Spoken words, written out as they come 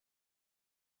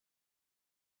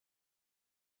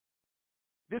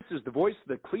This is the voice of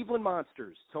the Cleveland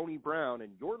Monsters, Tony Brown,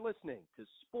 and you're listening to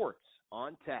Sports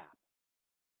on Tap.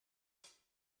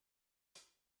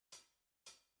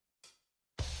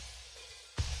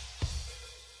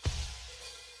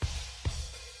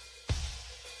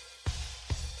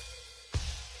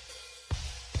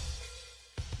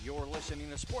 You're listening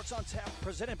to Sports on Tap,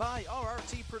 presented by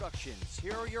RRT Productions.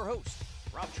 Here are your hosts,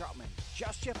 Rob Troutman,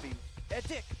 Josh Jeffy, Ed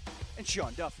Dick, and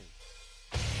Sean Duffy.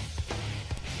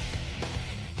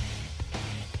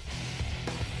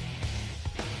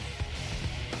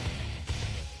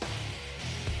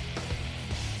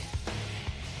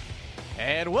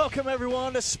 And welcome,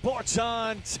 everyone, to Sports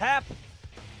on Tap.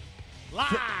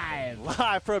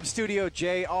 Live from Studio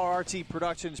J, RRT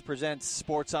Productions presents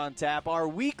Sports on Tap, our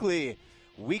weekly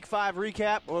Week 5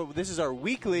 recap. Well, this is our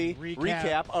weekly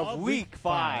recap of Week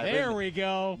 5. There we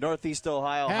go. Northeast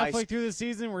Ohio. Halfway through the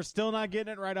season, we're still not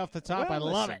getting it right off the top. Well,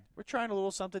 I love it. We're trying a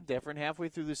little something different halfway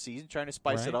through the season, trying to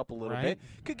spice it up a little bit.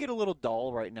 Could get a little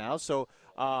dull right now. So,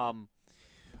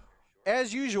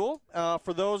 as usual,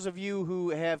 for those of you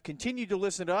who have continued to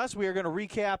listen to us, we are going to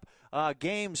recap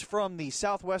games from the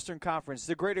Southwestern Conference,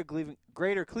 the Greater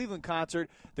Cleveland Concert,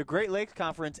 the Great Lakes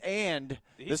Conference, and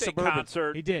the Suburban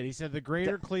Concert. He did. He said the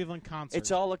Greater Cleveland Concert.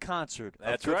 It's all a concert.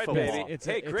 That's right, football.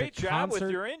 baby. Great job with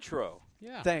your intro.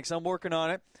 Yeah. Thanks. I'm working on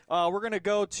it. We're going to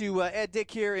go to Ed Dick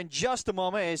here in just a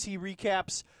moment as he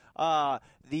recaps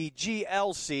the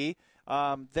GLC.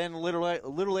 Then a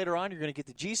little later on, you're going to get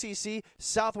the GCC,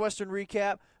 Southwestern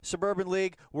Recap, Suburban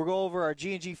League. We'll go over our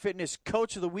G&G Fitness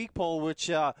Coach of the Week poll, which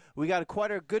we got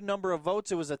quite a good number of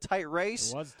votes. It was a tight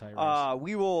race. It was a tight race.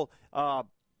 We will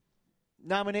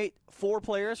nominate 4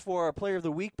 players for our Player of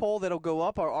the Week poll. That'll go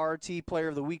up, our RT Player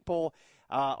of the Week poll.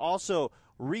 Also,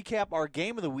 recap our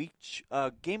Game of the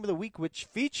Week, which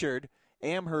featured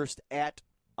Amherst at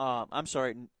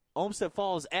Olmsted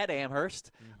Falls at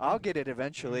Amherst. Mm-hmm. I'll get it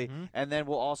eventually. Mm-hmm. And then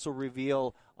we'll also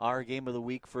reveal our Game of the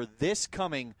Week for this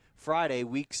coming Friday,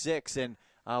 Week 6. And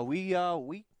we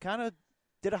kind of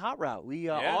did a hot route. We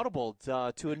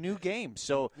audibled to a new game.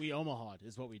 So we Omaha'd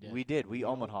is what we did. We did. We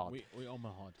Omaha'd. We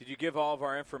Omaha'd. Did you give all of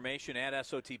our information at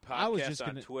SOT Podcast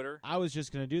on Twitter? I was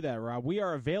just going to do that, Rob. We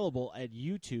are available at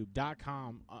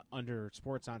youtube.com under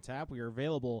Sports on Tap. We are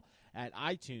available at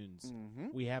iTunes. Mm-hmm.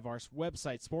 We have our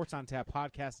website,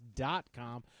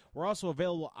 sportsontappodcast.com. We're also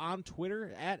available on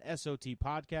Twitter at SOT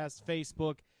Podcast,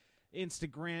 Facebook,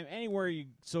 Instagram, anywhere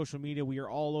social media. We are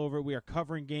all over. We are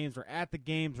covering games. We're at the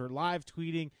games. We're live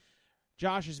tweeting.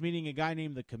 Josh is meeting a guy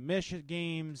named the Commission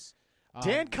Games.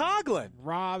 Dan Coughlin.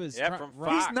 Rob is from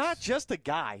Fox. He's not just a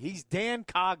guy. He's Dan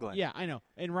Coughlin. Yeah, I know.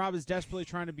 And Rob is desperately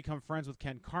trying to become friends with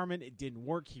Ken Carmen. It didn't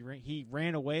work. He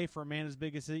ran away from a man as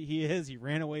big as he is. He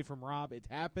ran away from Rob. It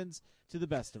happens to the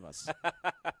best of us.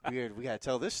 Weird. We got to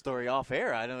tell this story off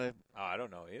air. I don't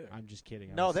know either. I'm just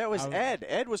kidding. That was Ed.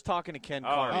 Ed was talking to Ken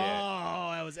Carmen.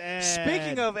 Oh, that was Ed.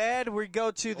 Speaking of Ed, we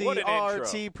go to the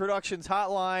RT Productions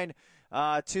hotline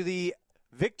to the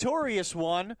victorious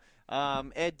one.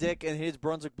 Ed Dick and his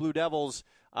Brunswick Blue Devils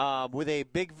with a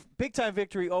big-time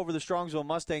victory over the Strongsville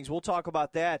Mustangs. We'll talk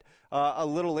about that a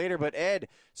little later. But, Ed,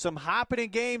 some happening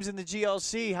games in the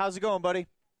GLC. How's it going, buddy?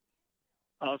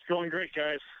 It's going great,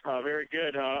 guys. Very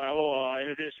good. I will, in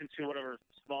addition to whatever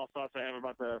small thoughts I have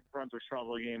about the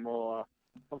Brunswick-Strongsville game, we'll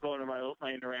go into my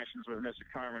interactions with Mr.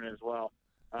 Carmen as well.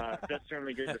 That's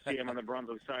certainly good to see him on the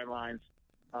Brunswick sidelines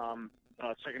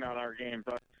checking out our game.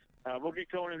 But we'll get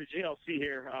going in the GLC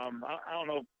here. I don't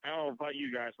know about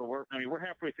you guys, but we're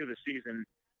halfway through the season,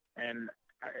 and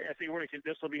I think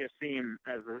this will be a theme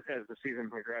as the season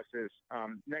progresses.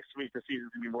 Next week, the season's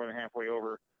gonna be more than halfway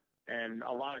over, and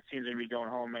a lot of teams are gonna be going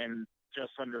home in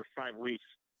just under 5 weeks.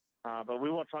 But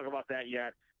we won't talk about that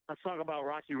yet. Let's talk about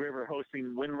Rocky River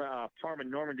hosting Parma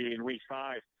Normandy in Week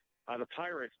 5. The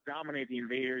Pirates dominate the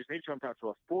Invaders. They jumped out to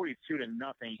a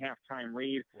 42-0 halftime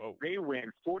lead. Whoa. They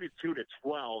win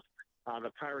 42-12.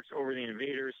 The Pirates over the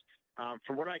Invaders.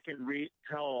 From what I can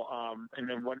tell, and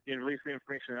then at least the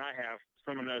information that I have,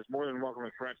 someone that is more than welcome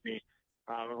to correct me,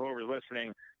 whoever's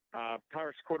listening.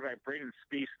 Pirates quarterback Braden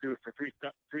Speece threw for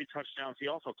three touchdowns. He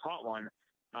also caught one.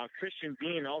 Christian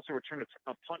Bean also returned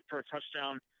a punt for a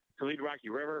touchdown to lead Rocky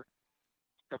River.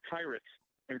 The Pirates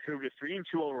improved to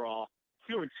 3-2 overall,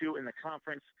 2-2 in the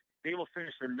conference. They will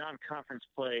finish their non-conference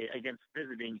play against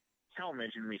visiting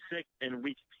Talmadge in Week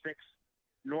 6.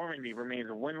 Normandy remains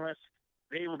winless.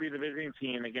 They will be the visiting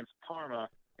team against Parma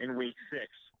in Week 6.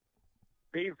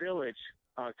 Bay Village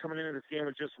coming into this game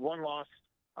with just one loss,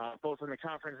 both in the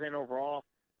conference and overall.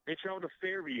 They traveled to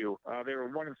Fairview. They were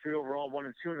 1-3 overall,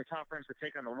 1-2 in the conference to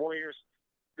take on the Warriors.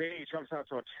 They jumps out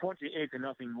to a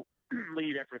 28-0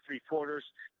 lead after 3 quarters,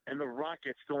 and the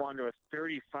Rockets go on to a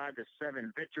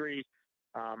 35-7 victory.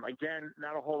 Again,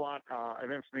 not a whole lot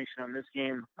of information on this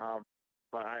game,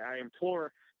 but I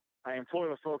implore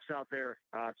the folks out there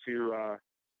to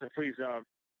please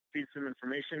feed some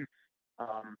information.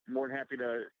 More than happy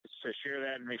to share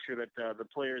that and make sure that the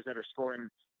players that are scoring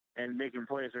and making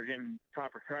plays are getting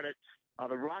proper credit.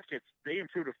 The Rockets, they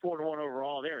improved to 4-1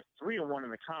 overall. They're 3-1 in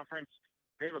the conference.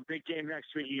 They have a big game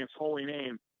next week against Holy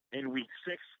Name in Week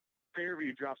 6.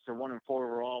 Fairview drops to 1-4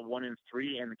 overall, 1-3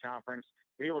 in the conference.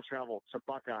 They will travel to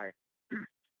Buckeye.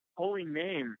 Holy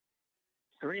Name,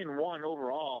 3-1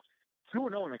 overall,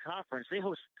 2-0 in the conference. They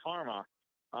host Karma,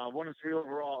 1-3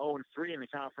 overall, 0-3 in the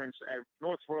conference at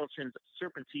North Royalton's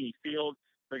Serpentine Field.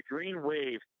 The Green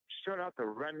Wave shut out the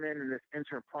Redmen in this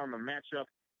Inter-Parma matchup,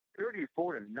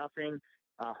 34-0.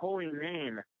 Holy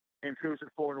Name improves to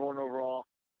 4-1 overall,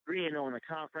 3-0 in the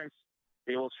conference.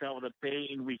 They will travel to Bay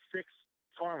in Week 6.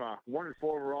 Parma, 1-4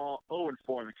 overall,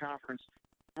 0-4 in the conference.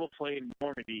 Will play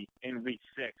Normandy in Week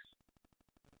 6.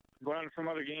 Going on to some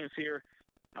other games here.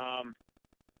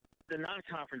 The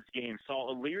non-conference game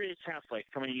saw Elyria Catholic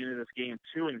coming into this game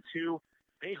 2-2.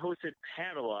 They hosted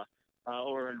Padua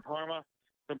over in Parma.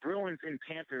 The Bruins and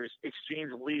Panthers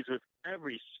exchanged leads with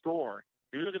every score.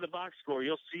 If you look at the box score,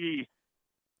 you'll see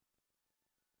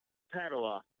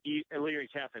Padua, Elyria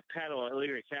Catholic, Padua,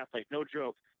 Elyria Catholic, no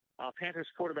joke. Panthers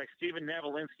quarterback Steven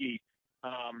Navalinsky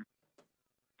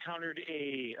countered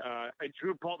a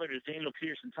Drew Butler to Daniel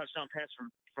Peterson touchdown pass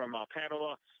from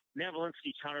Padua.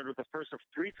 Navalinsky countered with the first of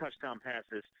 3 touchdown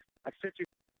passes. A 50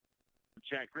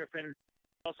 Jack Griffin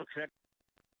also connected.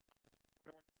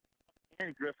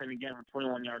 And Griffin again from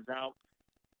 21 yards out.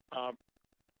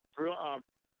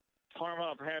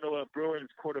 Parma, Padua, Bruins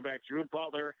quarterback Drew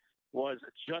Butler was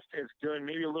just as good,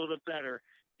 maybe a little bit better.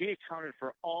 He accounted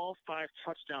for all 5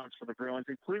 touchdowns for the Bruins,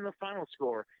 including the final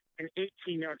score, an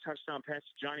 18-yard touchdown pass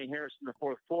to Johnny Harris in the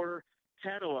 4th quarter.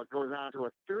 Padua goes on to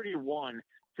a 31-27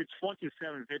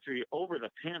 victory over the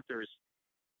Panthers.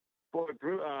 Boy,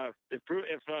 if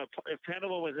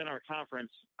Padua was in our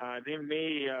conference, they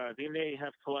may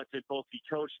have collected both the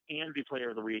coach and the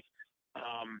player of the week.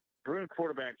 Bruin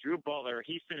quarterback Drew Butler,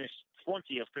 he finished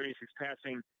 20 of 36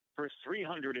 passing for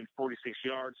 346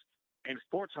 yards and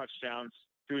 4 touchdowns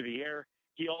through the air.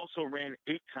 He also ran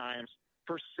 8 times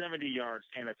for 70 yards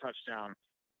and a touchdown.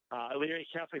 Elyria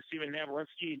Catholic Steven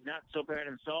Navalinsky, not so bad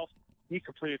himself. He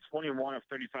completed 21 of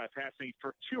 35 passing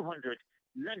for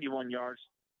 291 yards,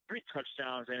 3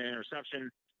 touchdowns and an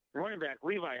interception. Running back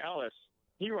Levi Ellis,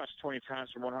 he rushed 20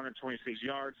 times for 126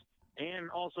 yards.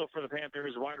 And also for the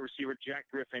Panthers, wide receiver Jack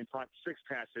Griffin caught 6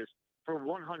 passes for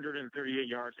 138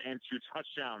 yards and 2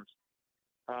 touchdowns.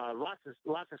 Lots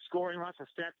of scoring, lots of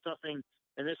stat stuffing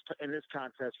in this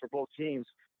contest for both teams.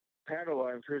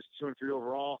 Padua improves 2-3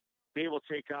 overall. They will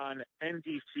take on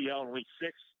NDCL in Week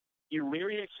 6.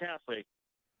 Elyria Catholic,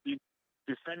 the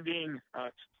defending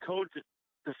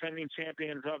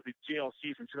champions of the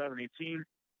JLC from 2018.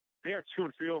 They are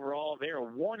 2-3 overall. They are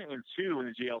 1-2 in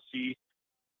the JLC,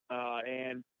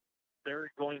 and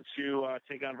they're going to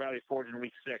take on Valley Forge in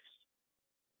Week 6.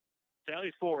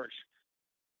 Valley Forge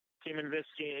came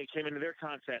into their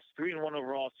contest 3-1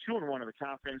 overall, 2-1 in the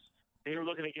conference. They were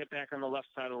looking to get back on the left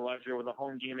side of the ledger with a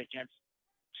home game against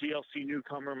GLC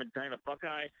newcomer Medina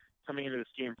Buckeye, coming into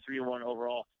this game 3-1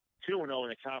 overall, 2-0 in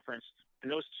the conference.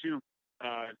 And those two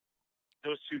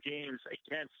games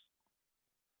against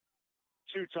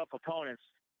 2 tough opponents.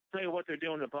 Tell you what they're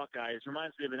doing to Buckeyes.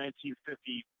 Reminds me of the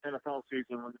 1950 NFL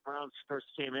season when the Browns first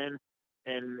came in,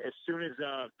 and as soon as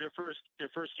their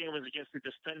first game was against the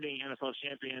defending NFL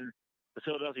champion, the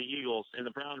Philadelphia Eagles, and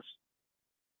the Browns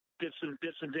did some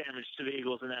damage to the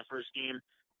Eagles in that first game.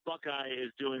 Buckeye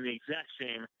is doing the exact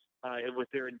same with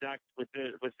their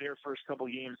first couple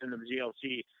games in the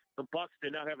GLC. The Bucks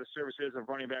did not have the services of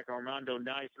running back Armando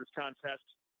Nice in this contest.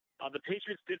 The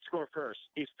Patriots did score first,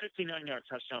 a 59-yard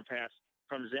touchdown pass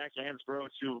from Zach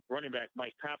Hansbrough to running back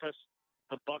Mike Pappas.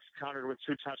 The Bucks countered with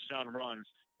 2 touchdown runs,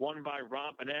 one by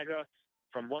Rob Banaga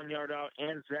from 1 yard out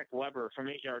and Zach Weber from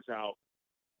 8 yards out.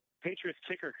 Patriots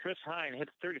kicker Chris Hine hit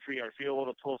a 33-yard field goal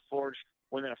to pull Forge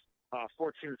within a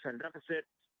 14-10 deficit.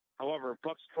 However,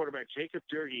 Bucks quarterback Jacob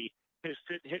Durkee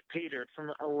hit Pater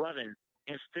from 11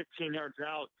 and 15 yards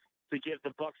out to give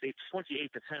the Bucks a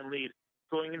 28-10 lead.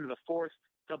 Going into the 4th,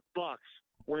 the Bucks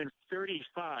win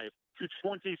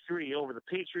 35-23 over the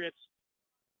Patriots.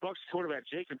 Bucks quarterback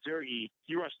Jacob Durkee,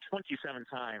 he rushed 27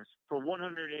 times for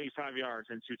 185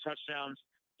 yards and 2 touchdowns.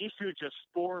 He threw just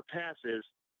 4 passes.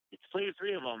 He played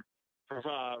 3 of them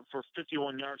for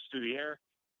 51 yards through the air.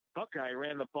 Buckeye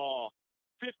ran the ball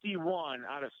 51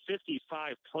 out of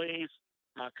 55 plays.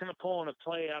 Kind of pulling a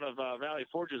play out of Valley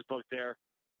Forge's book there.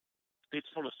 They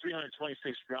totaled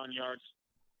 326 ground yards,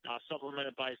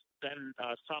 supplemented by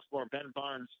sophomore Ben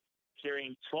Barnes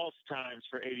carrying 12 times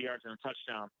for 80 yards and a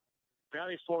touchdown.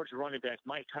 Valley Forge running back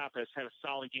Mike Pappas had a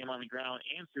solid game on the ground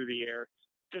and through the air,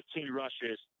 15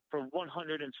 rushes for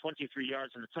 123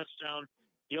 yards and a touchdown.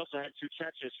 He also had 2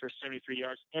 catches for 73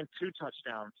 yards and 2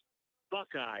 touchdowns.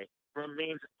 Buckeye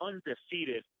remains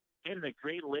undefeated in the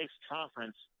Great Lakes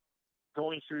Conference,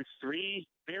 going through 3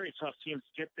 very tough teams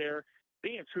to get there.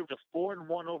 They improved to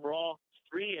 4-1 overall,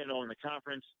 3-0 in the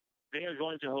conference. They are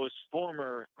going to host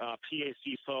former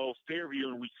PAC foe Fairview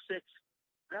in Week 6.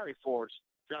 Valley Forge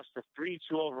just to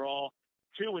 3-2 overall,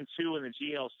 2-2 in the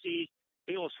GLC.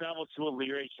 They will travel to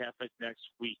Elyria Catholic next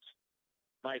week.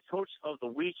 My coach of the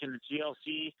week in the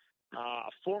GLC, a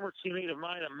former teammate of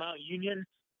mine at Mount Union,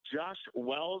 Josh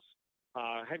Wells,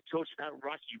 head coach at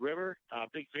Rocky River.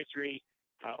 Big victory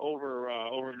over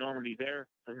Normandy there.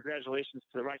 So congratulations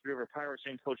to the Rocky River Pirates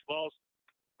and Coach Wells.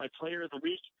 My player of the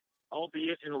week,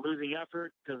 albeit in a losing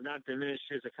effort, does not diminish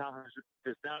his accomplishments.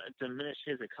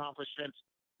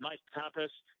 Mike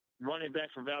Pappas, running back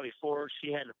from Valley Forge,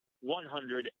 he had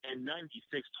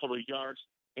 196 total yards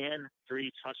and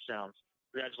 3 touchdowns.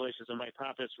 Congratulations to Mike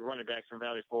Pappas, running back from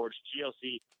Valley Forge,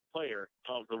 GLC player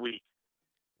of the week.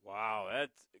 Wow,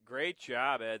 that's great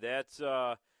job, Ed. That's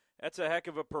a heck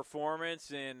of a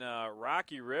performance, and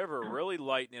Rocky River really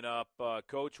lighting it up.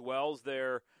 Coach Wells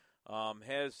there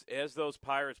has those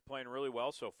Pirates playing really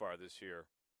well so far this year.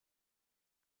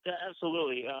 Yeah,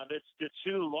 absolutely. The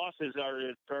 2 losses are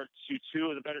to 2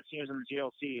 of the better teams in the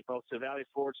GLC, both to Valley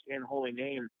Forge and Holy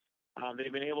Name.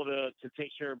 They've been able to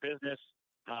take care of business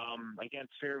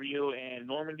against Fairview and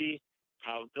Normandy.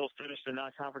 They'll finish the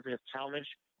non-conference against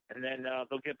Talmadge, and then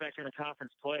they'll get back into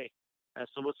conference play.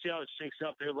 So we'll see how it shakes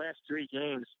up. Their last 3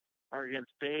 games are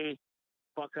against Bay,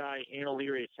 Buckeye, and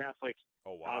Elyria Catholic.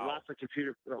 Oh wow! Lots of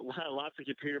computer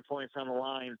points on the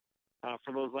line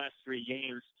for those last 3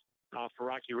 games for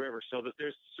Rocky River. So that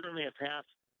there's certainly a path,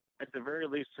 at the very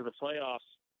least, to the playoffs.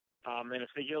 And if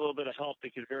they get a little bit of help, they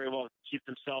could very well keep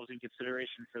themselves in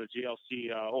consideration for the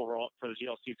GLC overall, for the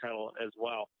GLC title as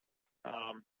well.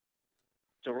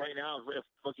 So right now, if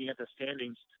looking at the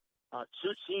standings,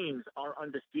 2 teams are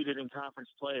undefeated in conference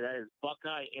play. That is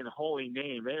Buckeye and Holy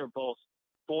Name. They are both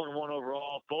 4-1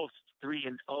 overall, both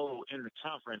 3-0 in the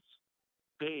conference.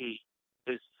 Bay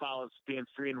is follows being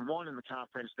 3-1 in the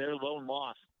conference. Their lone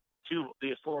loss to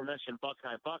the aforementioned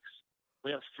Buckeye Bucks.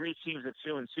 We have 3 teams at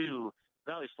 2-2: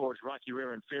 Valley Forge, Rocky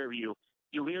River, and Fairview.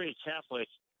 Elyria Catholic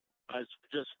is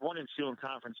just 1-2 in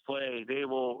conference play. They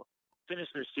will finish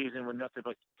their season with nothing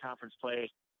but conference play.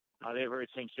 They've already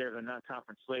taken care of the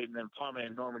non-conference slate, and then Parma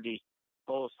and Normandy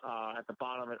both at the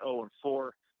bottom at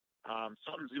 0-4.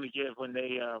 Something's going to give when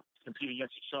they compete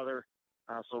against each other.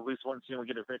 So at least one team will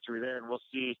get a victory there, and we'll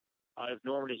see if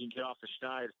Normandy can get off the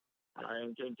schneid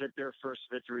and get their first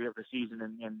victory of the season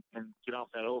and get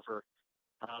off that over.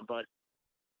 But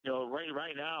you know,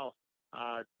 right now,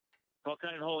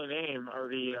 Buckeye and Holy Name are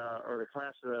the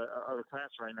class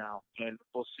right now, and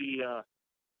we'll see.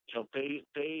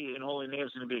 Bay and Holy Name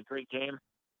is going to be a great game.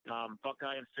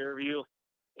 Buckeye and Fairview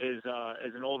is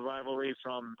an old rivalry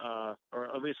from,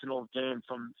 or at least an old game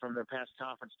from their past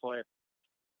conference play.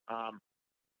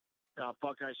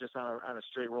 Buckeye's just on a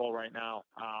straight roll right now,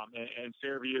 and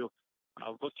Fairview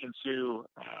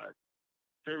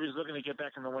Fairview's looking to get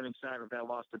back on the winning side with that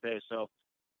loss to Bay. So,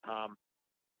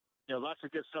 lots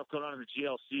of good stuff going on in the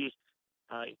GLC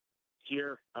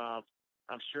here.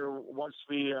 I'm sure once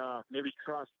we maybe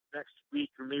cross next week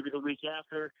or maybe the week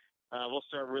after, we'll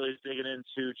start really digging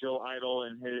into Joe Idle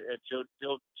and Joe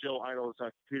Idle's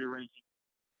computer ranking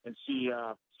and see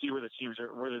where the teams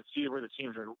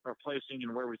are placing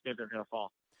and where we think they're going to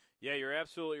fall. Yeah, you're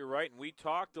absolutely right. And we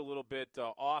talked a little bit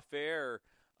off air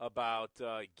about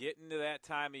getting to that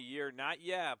time of year. Not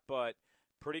yet, but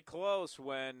pretty close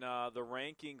when the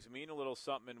rankings mean a little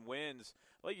something in wins.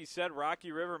 Like you said,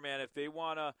 Rocky River, man, if they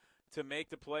want to make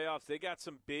the playoffs, they got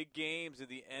some big games at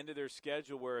the end of their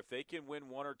schedule where if they can win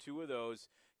 1 or 2 of those,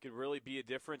 could really be a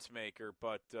difference maker.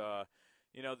 But, the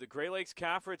Great Lakes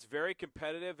Conference, very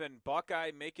competitive, and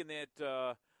Buckeye making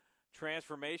that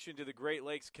transformation to the Great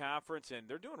Lakes Conference, and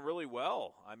they're doing really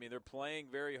well. I mean, they're playing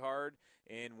very hard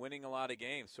and winning a lot of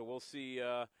games. So we'll see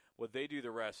what they do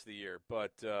the rest of the year.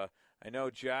 But I know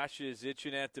Josh is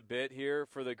itching at the bit here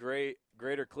for the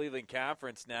Greater Cleveland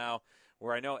Conference now,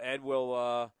 where I know Ed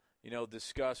will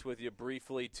discuss with you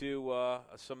briefly, too,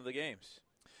 some of the games.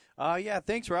 Yeah,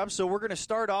 thanks, Rob. So we're going to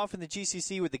start off in the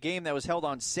GCC with the game that was held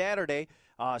on Saturday.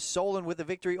 Solon with the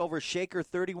victory over Shaker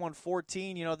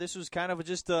 31-14. This was kind of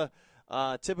just a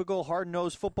typical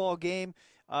hard-nosed football game.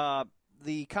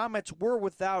 The Comets were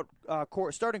without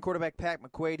starting quarterback Pat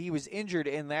McQuaid. He was injured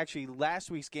in actually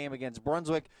last week's game against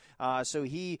Brunswick, so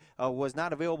he was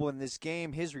not available in this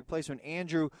game. His replacement,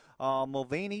 Andrew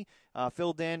Mulvaney,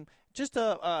 filled in.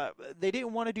 They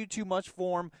didn't want to do too much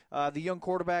for him, the young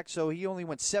quarterback, so he only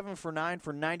went 7 for 9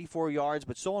 for 94 yards,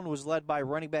 but Solon was led by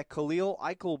running back Khalil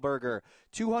Eichelberger,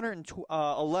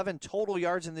 211 total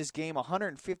yards in this game,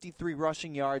 153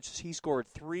 rushing yards. He scored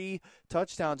 3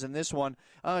 touchdowns in this one.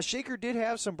 Shaker did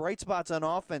have some bright spots on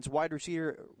offense. Wide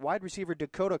receiver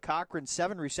Dakota Cochran,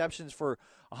 7 receptions for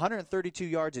 132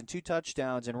 yards and 2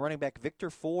 touchdowns, and running back Victor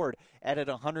Ford added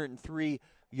 103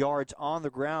 yards on the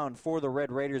ground for the Red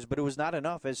Raiders, but it was not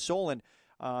enough as Solon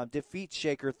defeats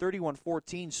Shaker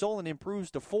 31-14. Solon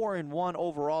improves to 4-1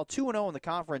 overall, 2-0 in the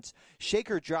conference.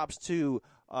 Shaker drops to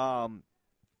 1-4,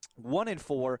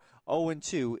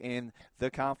 0-2 in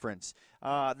the conference.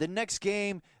 The next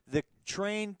game, the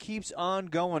train keeps on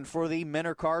going for the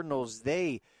Menor Cardinals.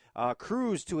 They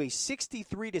cruise to a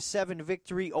 63-7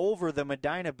 victory over the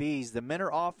Medina Bees. The Menor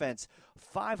offense,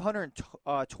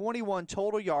 521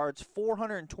 total yards,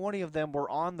 420 of them were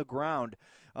on the ground.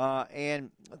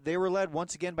 And they were led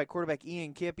once again by quarterback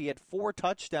Ian Kipp. He had 4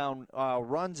 touchdown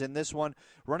runs in this one.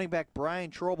 Running back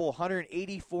Brian Trobel,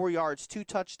 184 yards, 2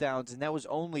 touchdowns, and that was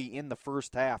only in the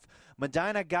first half.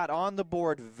 Medina got on the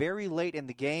board very late in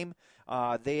the game.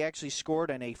 They actually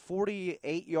scored on a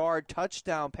 48-yard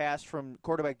touchdown pass from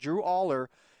quarterback Drew Aller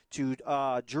to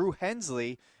Drew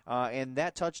Hensley, and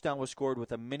that touchdown was scored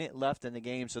with a minute left in the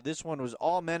game. So this one was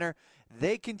all Menor.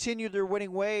 They continue their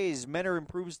winning ways. Menor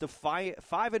improves to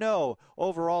 5-0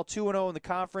 overall, 2-0 in the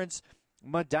conference.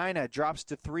 Medina drops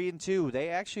to 3-2. They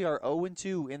actually are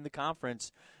 0-2 in the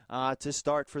conference to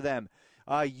start for them.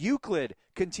 Euclid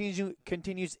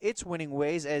continues its winning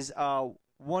ways as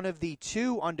one of the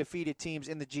 2 undefeated teams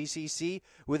in the GCC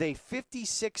with a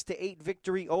 56-8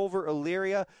 victory over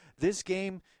Elyria. This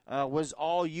game was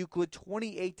all Euclid,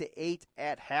 28-8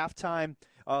 at halftime.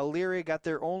 Elyria got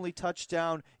their only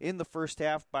touchdown in the first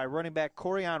half by running back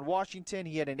Corian Washington.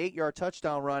 He had an 8-yard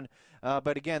touchdown run.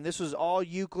 But again, this was all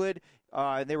Euclid.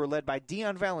 They were led by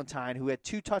Dion Valentine, who had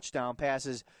 2 touchdown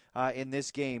passes in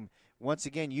this game. Once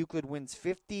again, Euclid wins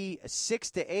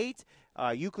 56-8.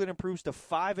 Euclid improves to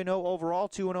 5-0 overall,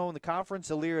 2-0 in the conference.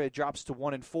 Elyria drops to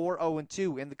 1-4,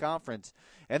 0-2 in the conference.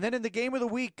 And then in the game of the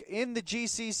week in the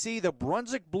GCC, the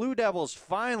Brunswick Blue Devils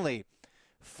finally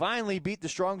beat the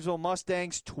Strongsville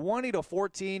Mustangs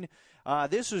 20-14.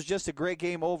 This was just a great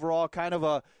game overall, kind of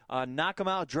a knock 'em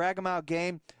out, drag 'em out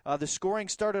game. The scoring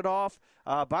started off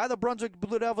by the Brunswick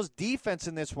Blue Devils defense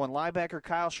in this one. Linebacker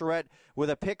Kyle Charette with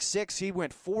a pick 6. He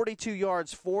went 42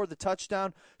 yards for the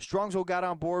touchdown. Strongsville got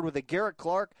on board with a Garrett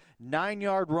Clark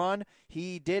 9-yard run.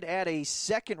 He did add a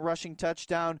second rushing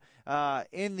touchdown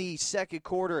in the second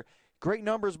quarter. Great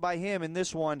numbers by him in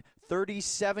this one.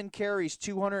 37 carries,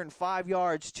 205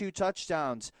 yards, 2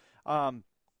 touchdowns.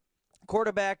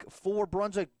 Quarterback for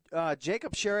Brunswick,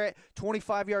 Jacob Sherritt,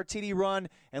 25-yard TD run,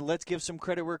 and let's give some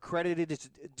credit where credit is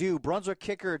due. Brunswick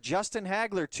kicker Justin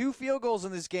Hagler, 2 field goals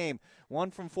in this game, one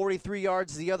from 43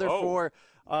 yards, the other for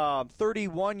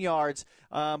 31 yards.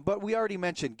 But we already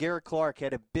mentioned Garrett Clark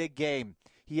had a big game.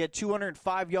 He had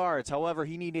 205 yards. However,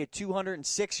 he needed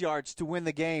 206 yards to win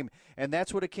the game, and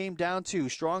that's what it came down to.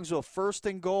 Strongsville 1st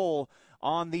and goal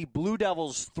on the Blue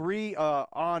Devils 3-yard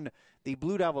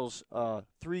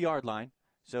line.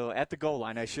 So at the goal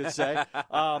line, I should say.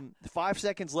 5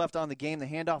 seconds left on the game. The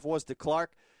handoff was to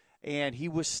Clark, and he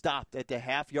was stopped at the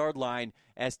half-yard line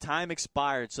as time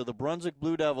expired. So the Brunswick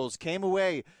Blue Devils came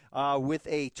away with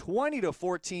a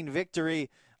 20-14 victory.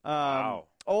 Wow.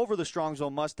 Over the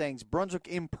Strongsville Mustangs. Brunswick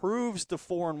improves to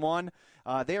 4-1.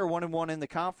 They are 1-1 in the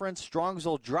conference.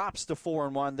 Strongsville drops to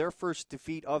 4-1, their first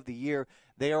defeat of the year.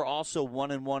 They are also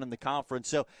 1-1 in the conference.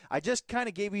 So I just kind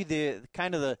of gave you the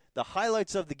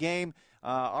highlights of the game.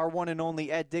 Our one and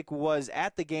only Ed Dick was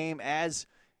at the game as,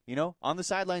 on the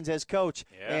sidelines as coach.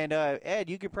 Yeah. And Ed,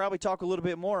 you could probably talk a little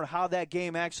bit more on how that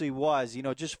game actually was.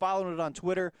 Just following it on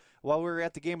Twitter while we were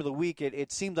at the game of the week,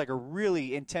 it seemed like a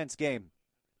really intense game.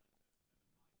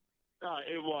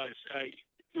 It was.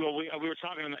 We were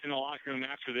talking in the locker room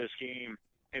after this game.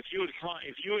 If you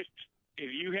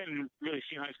hadn't really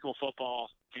seen high school football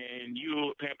and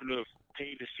you happened to have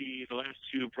paid to see the last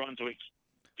 2 Brunswick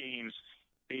games,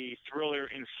 the Thriller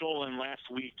in Solon last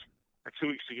week or 2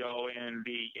 weeks ago, and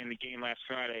the game last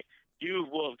Friday, you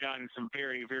will have gotten some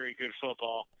very, very good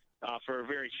football for a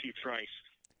very cheap price.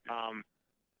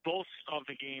 both of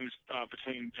the games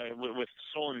between with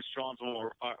Solon and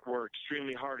Strongsville were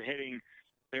extremely hard hitting.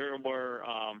 There were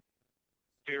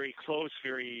very close,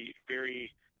 very,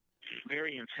 very,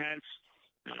 very intense.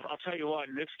 I'll tell you what,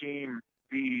 in this game,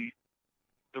 the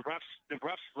refs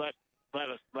let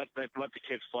the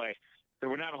kids play. There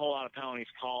were not a whole lot of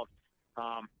penalties called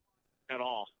at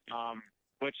all.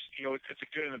 Which, it's a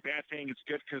good and a bad thing. It's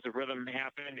good because the rhythm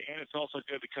happened, and it's also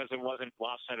good because it wasn't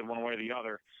lopsided one way or the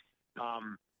other.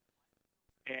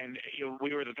 And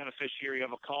we were the beneficiary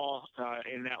of a call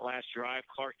in that last drive.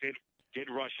 Clark did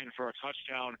rush in for a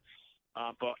touchdown,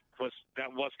 but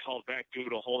that was called back due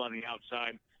to a hold on the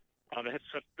outside. That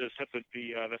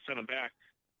sent him back.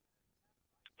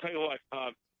 Tell you what,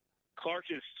 Clark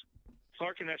and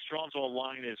that Strongsville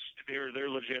line they're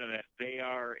legitimate. They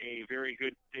are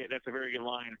that's a very good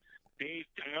line. He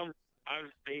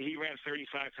ran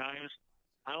 35 times.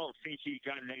 I don't think he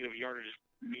got negative yardage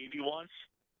maybe once.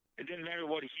 It didn't matter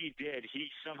what he did. He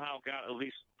somehow got at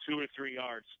least 2 or 3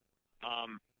 yards.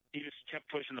 He just kept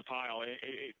pushing the pile.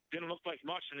 It didn't look like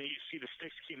much, and then you see the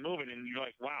sticks keep moving, and you're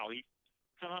like, wow, he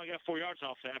somehow got 4 yards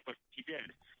off that, but he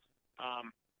did.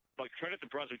 But credit the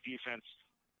Brunswick defense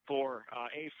for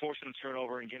forcing a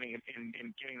turnover and getting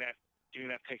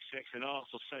that pick six, and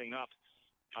also setting up.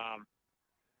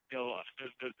 The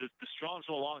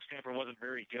Strongsville long snapper wasn't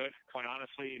very good, quite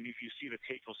honestly, and if you see the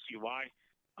tape, you'll see why.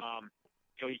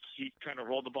 He kind of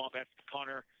rolled the ball back to the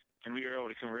punter, and we were able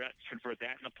to convert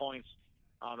that into points.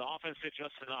 The offense did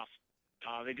just enough.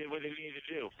 They did what they needed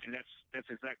to do, and that's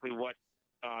exactly what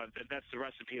that's the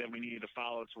recipe that we needed to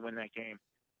follow to win that game.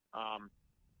 I'll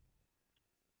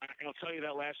tell you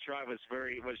that last drive was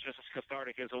just as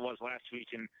cathartic as it was last week,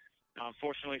 and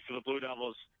unfortunately for the Blue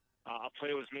Devils, a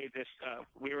play was made.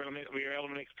 We were able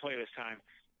to make the play this time,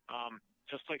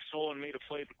 just like Solon made a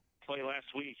play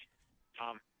last week.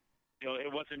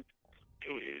 It wasn't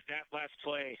that last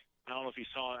play. I don't know if you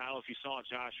saw it,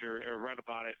 Josh, or read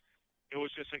about it. It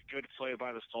was just a good play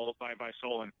by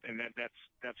Solon, and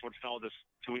that's what followed us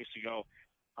 2 weeks ago.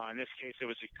 In this case, it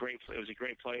was a great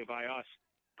play by us.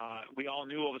 We all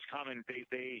knew what was coming.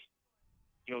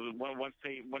 Once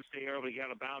they were able to get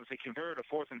out of bounds, they converted a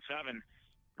 4th and 7,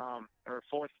 or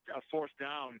fourth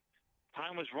down.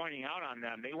 Time was running out on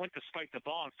them. They went to spike the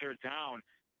ball on 3rd down,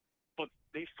 but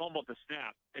they fumbled the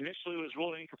snap. Initially, it was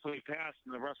ruled an incomplete pass,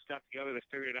 and the refs got together. They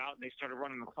figured it out, and they started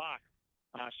running the clock.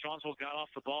 Strongsville got off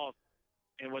the ball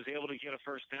and was able to get a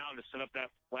 1st down to set up that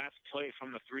last play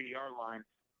from the 3-yard line.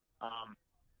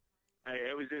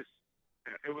 It was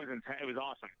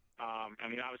awesome.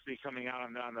 Obviously, coming out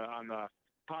on the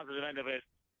positive end of it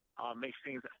makes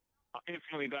things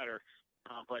infinitely better.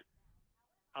 But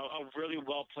a really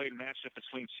well played matchup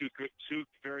between two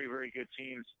very, very good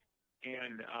teams,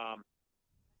 and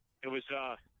it was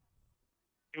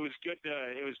good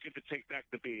to take back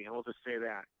the B. I'll just say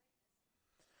that.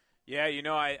 Yeah,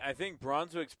 I think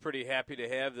Brunswick's pretty happy to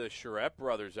have the Charette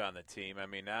brothers on the team. I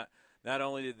mean, not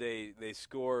only did they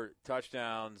score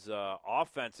touchdowns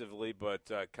offensively,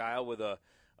 but Kyle with a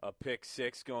pick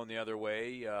six going the other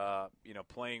way,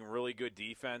 playing really good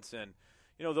defense. And,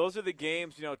 those are the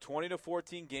games,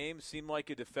 20-14 games seem like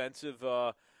a defensive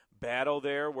battle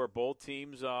there where both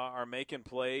teams are making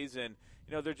plays. And,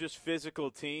 they're just physical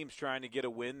teams trying to get a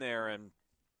win there. And,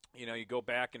 you go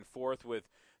back and forth with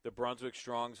the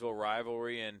Brunswick-Strongsville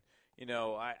rivalry. And,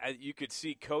 you could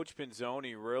see Coach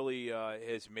Pinzoni really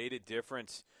has made a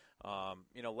difference.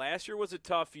 Last year was a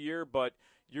tough year, but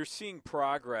you're seeing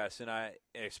progress, and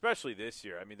especially this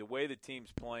year. I mean, the way the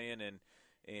team's playing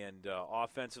and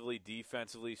offensively,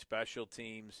 defensively, special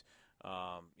teams,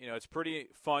 it's pretty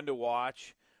fun to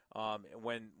watch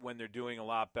when they're doing a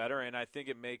lot better, and I think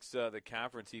it makes the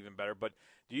conference even better. But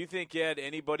do you think, Ed,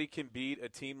 anybody can beat a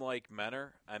team like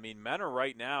Menor? I mean, Menor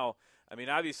right now,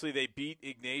 obviously they beat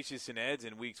Ignatius and Eds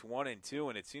in weeks 1 and 2,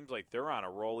 and it seems like they're on a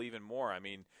roll even more. I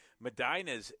mean,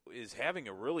 Medina is having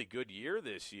a really good year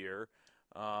this year,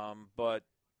 but,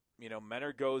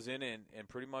 Menor goes in and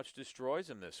pretty much destroys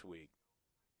them this week.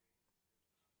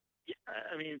 Yeah,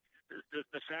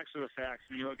 the facts are the facts.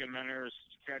 When you look at Menor's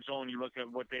schedule and you look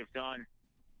at what they've done,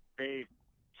 they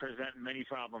present many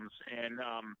problems. And,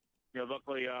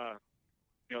 luckily,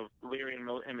 Leary and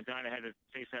Medina had to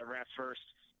face that rat first.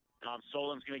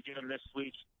 Solon's going to get them this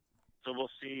week, so we'll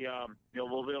see.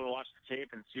 We'll be able to watch the tape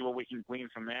and see what we can glean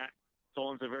from that.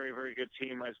 Solon's a very, very good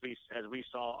team, as we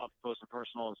saw up close and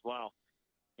personal as well.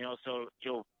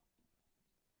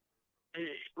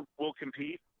 We'll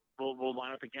compete. We'll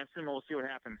line up against them, and we'll see what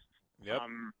happens. Yep.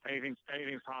 Anything's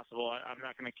possible. I'm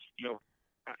not going to,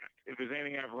 if there's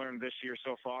anything I've learned this year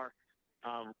so far,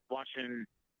 watching,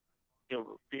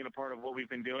 being a part of what we've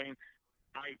been doing.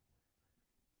 I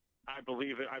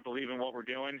believe it. I believe in what we're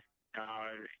doing.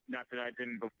 Not that I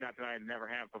never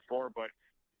have before, but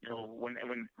when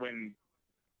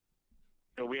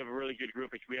we have a really good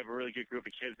group of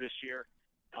kids this year.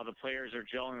 The players are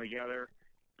gelling together.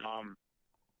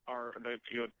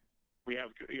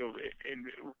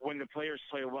 When the players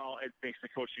play well, it makes the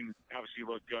coaching obviously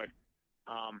look good.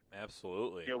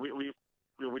 Absolutely. We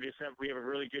have a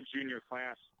really good junior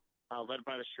class led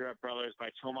by the Shreve brothers, by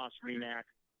Tomas Renak,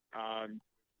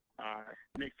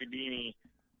 Nick Fedini,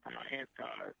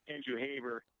 Andrew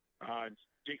Haber,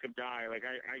 Jacob Dye.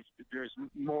 There's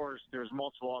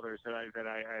multiple others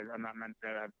I'm not meant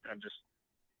that I'm just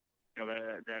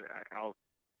we'll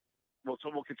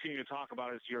continue to talk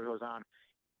about as the year goes on.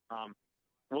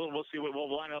 We'll see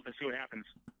we'll line up and see what happens.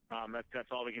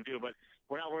 That's all we can do. But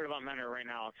we're not worried about Mentor right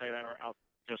now. I'll tell you that. I'll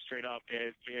just straight up.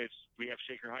 We have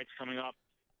Shaker Heights coming up.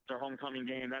 It's our homecoming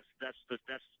game. That's the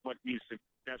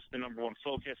number one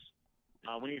focus.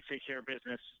 We need to take care of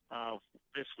business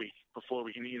this week before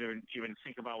we can even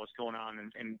think about what's going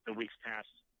on in the weeks past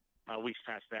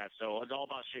that. So it's all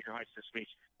about Shaker Heights this week.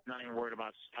 Not even worried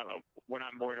about. We're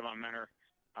not worried about Mentor.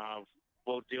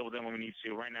 We'll deal with them when we need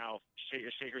to. Right now,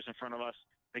 Shaker's in front of us.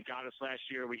 They got us last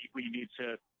year. We need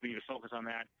to focus on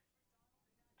that.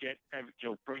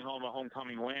 Bring home a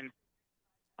homecoming win.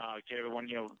 Get everyone.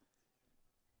 A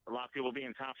lot of people will be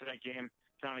in town for that game.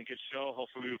 Put on a good show.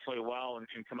 Hopefully, we play well and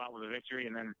come out with a victory,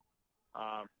 and then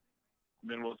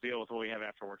we'll deal with what we have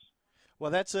afterwards.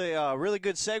 Well, that's a really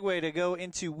good segue to go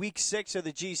into Week 6 of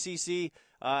the GCC.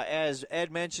 As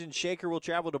Ed mentioned, Shaker will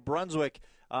travel to Brunswick.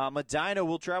 Medina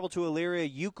will travel to Elyria.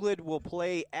 Euclid will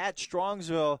play at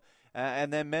Strongsville.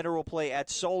 And then Mentor will play at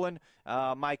Solon.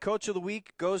 My coach of the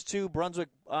week goes to Brunswick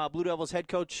Blue Devils head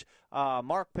coach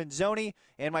Mark Pinzoni.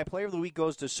 And my player of the week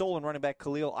goes to Solon running back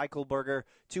Khalil Eichelberger.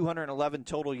 211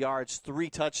 total yards, 3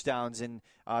 touchdowns in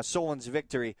Solon's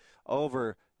victory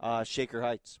over Shaker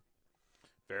Heights.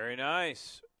 Very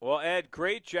nice. Well, Ed,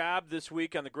 great job this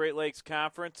week on the Great Lakes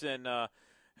Conference and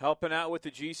helping out with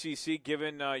the GCC,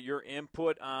 giving your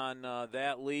input on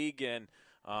that league. And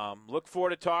look forward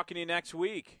to talking to you next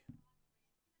week.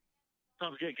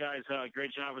 Sounds good, guys.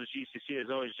 Great job with the GCC as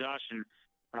always, Josh and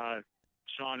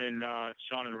Sean and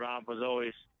Rob as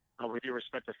always with your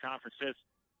respective conferences,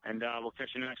 and we'll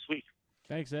catch you next week.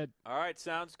 Thanks, Ed. All right,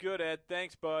 sounds good, Ed.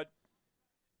 Thanks, bud.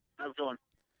 Have a good one.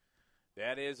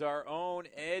 That is our own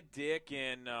Ed Dick,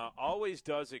 and always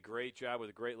does a great job with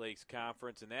the Great Lakes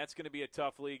Conference, and that's going to be a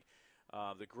tough league.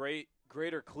 The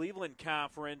Greater Cleveland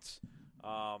Conference.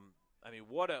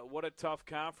 What a tough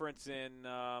conference, and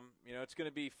it's going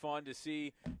to be fun to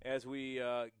see as we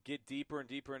get deeper and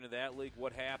deeper into that league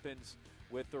what happens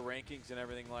with the rankings and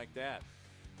everything like that.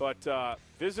 But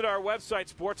visit our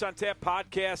website,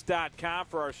 sportsontap.podcast.com,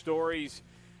 for our stories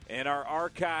and our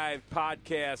archived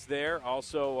podcast there.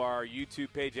 Also, our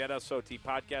YouTube page at SOT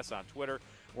Podcast on Twitter.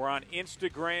 We're on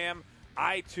Instagram,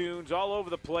 iTunes, all over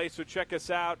the place, so check us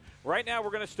out. Right now,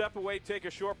 we're going to step away, take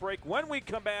a short break. When we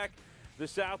come back, the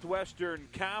Southwestern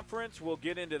Conference, we'll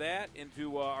get into that,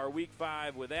 into our Week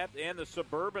 5 with that, and the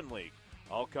Suburban League,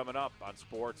 all coming up on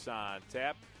Sports on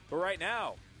Tap. But right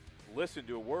now, listen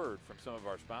to a word from some of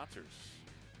our sponsors.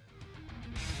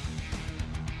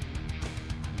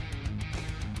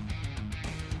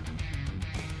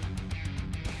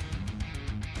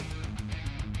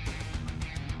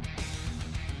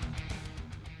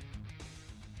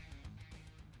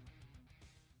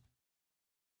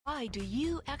 Why do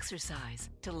you exercise?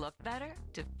 To look better?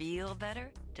 To feel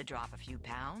better? To drop a few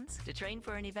pounds? To train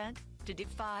for an event? To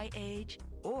defy age?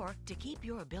 Or to keep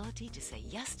your ability to say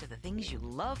yes to the things you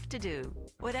love to do?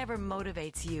 Whatever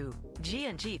motivates you,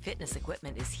 G&G Fitness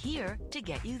Equipment is here to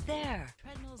get you there.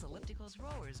 Treadmills, ellipticals,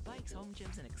 rowers, bikes, home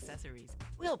gyms, and accessories.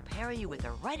 We'll pair you with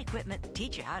the right equipment,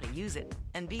 teach you how to use it,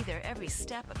 and be there every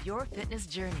step of your fitness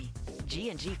journey.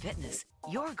 G&G Fitness.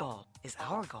 Your goal is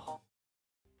our goal.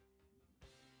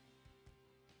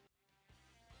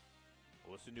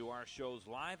 Listen to our shows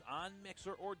live on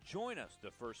Mixer or join us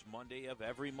the first Monday of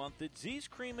every month at Z's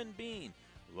Cream and Bean,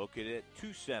 located at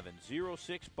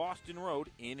 2706 Boston Road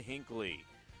in Hinckley.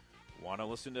 Want to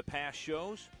listen to past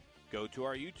shows? Go to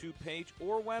our YouTube page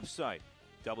or website,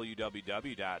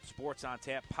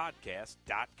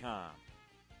 www.sportsontappodcast.com.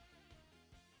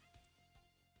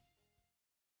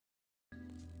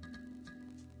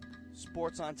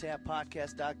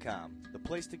 SportsOnTapPodcast.com, the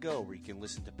place to go where you can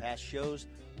listen to past shows,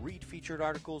 read featured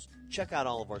articles, check out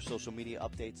all of our social media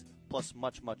updates, plus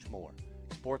much, much more.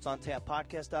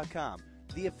 SportsOnTapPodcast.com,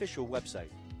 the official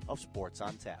website of Sports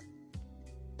on Tap.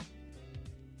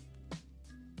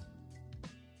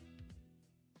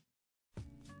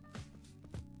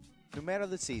 No matter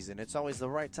the season, it's always the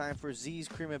right time for Z's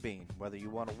Cream of Bean. Whether you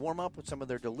want to warm up with some of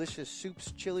their delicious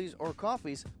soups, chilies, or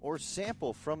coffees, or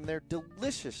sample from their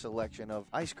delicious selection of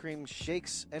ice cream,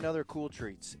 shakes, and other cool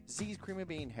treats, Z's Cream of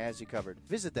Bean has you covered.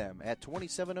 Visit them at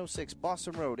 2706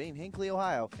 Boston Road in Hinckley,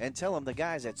 Ohio, and tell them the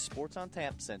guys at Sports on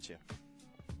Tap sent you.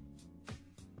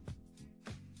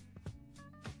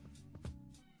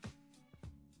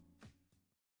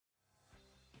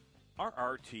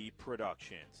 RRT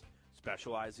Productions,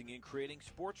 specializing in creating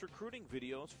sports recruiting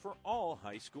videos for all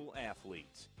high school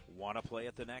athletes. Want to play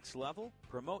at the next level?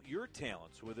 Promote your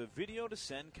talents with a video to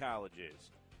send colleges.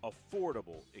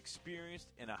 Affordable, experienced,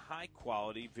 and a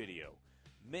high-quality video.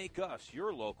 Make us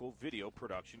your local video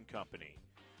production company.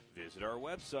 Visit our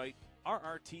website,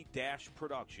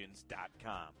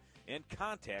 rrt-productions.com, and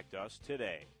contact us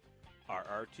today.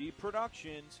 RRT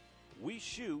Productions, we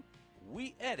shoot,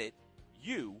 we edit,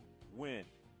 you win.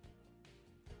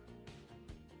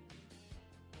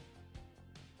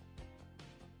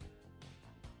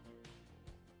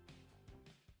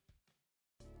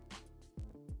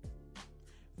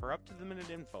 For up-to-the-minute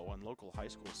info on local high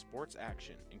school sports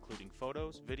action, including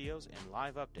photos, videos, and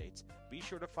live updates, be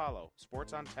sure to follow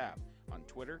Sports on Tap on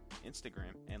Twitter,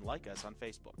 Instagram, and like us on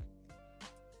Facebook.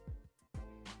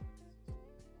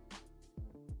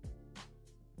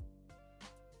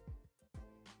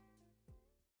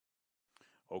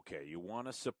 Okay, you want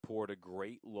to support a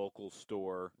great local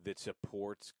store that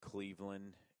supports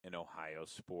Cleveland and Ohio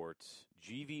sports.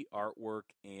 GV Artwork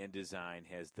and Design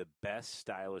has the best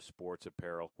stylish sports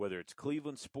apparel, whether it's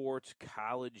Cleveland sports,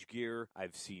 college gear,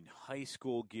 I've seen high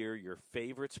school gear, your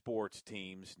favorite sports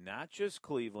teams, not just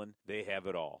Cleveland, they have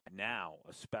it all. Now,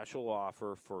 a special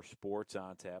offer for Sports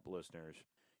on Tap listeners.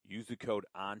 Use the code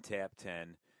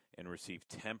ONTAP10 and receive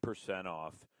 10%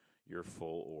 off your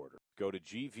full order. Go to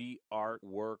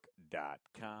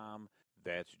gvartwork.com.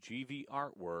 That's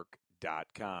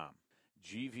gvartwork.com.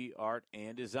 GV Art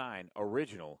and Design,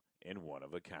 original and one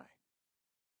of a kind.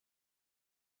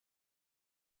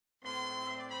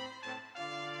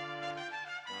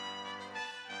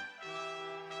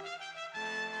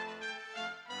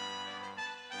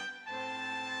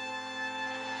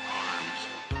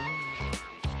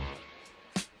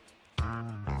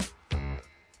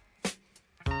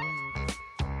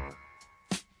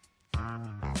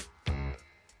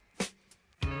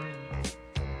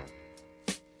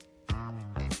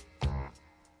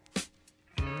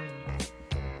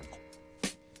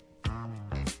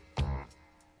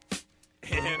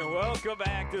 Welcome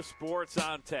back to Sports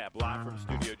on Tap, live from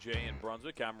Studio J in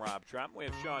Brunswick. I'm Rob Trump. We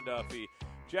have Sean Duffy,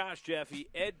 Josh Jeffy,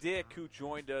 Ed Dick, who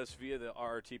joined us via the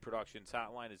RRT Productions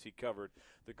hotline as he covered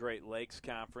the Great Lakes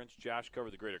Conference. Josh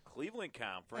covered the Greater Cleveland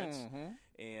Conference.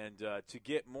 And to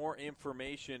get more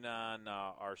information on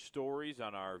our stories,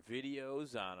 on our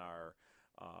videos, on our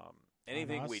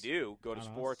anything we do, go to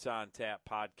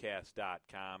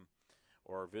sportsontappodcast.com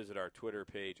or visit our Twitter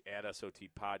page at SOT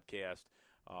Podcast,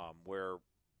 where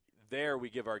there we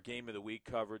give our Game of the Week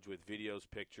coverage with videos,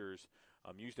 pictures.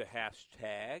 Use the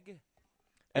hashtag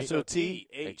SOT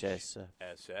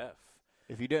HSF.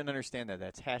 If you didn't understand that,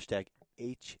 that's hashtag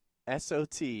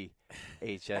SOT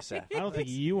HSF. I don't think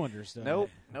you understood. Nope.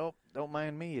 Don't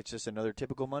mind me. It's just another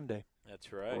typical Monday.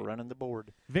 That's right. We're running the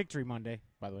board. Victory Monday,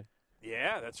 by the way.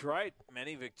 Yeah, that's right.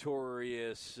 Many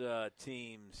victorious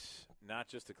teams, not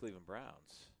just the Cleveland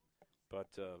Browns, but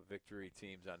victory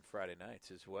teams on Friday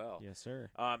nights as well. Yes, sir.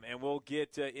 And we'll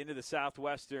get into the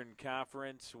Southwestern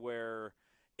Conference where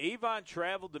Avon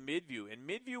traveled to Midview, and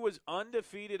Midview was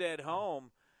undefeated at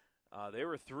home. They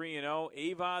were 3-0.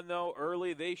 Avon, though,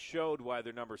 early they showed why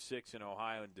they're number 6 in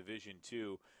Ohio in Division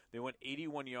II. They went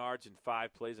 81 yards in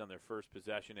 5 plays on their first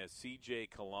possession as C.J.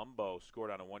 Colombo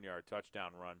scored on a 1-yard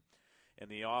touchdown run. And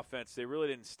the offense, they really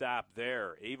didn't stop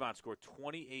there. Avon scored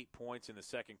 28 points in the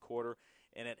second quarter,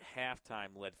 and at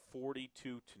halftime led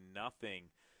 42-0.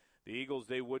 The Eagles,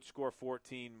 they would score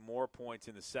 14 more points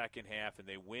in the second half, and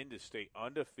they win to stay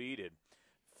undefeated,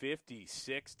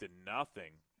 56-0.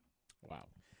 Wow.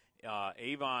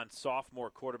 Avon sophomore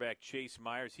quarterback Chase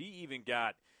Myers, he even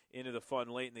got into the fun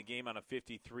late in the game on a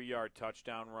 53-yard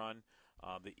touchdown run.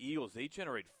 The Eagles, they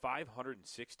generated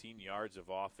 516 yards of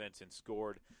offense and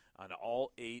scored on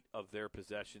all 8 of their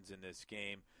possessions in this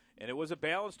game. And it was a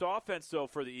balanced offense, though,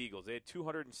 for the Eagles. They had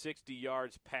 260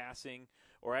 yards passing,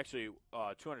 or actually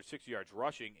 260 yards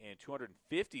rushing and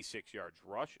 256 yards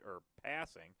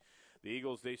passing. The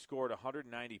Eagles, they scored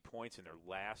 190 points in their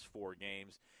last 4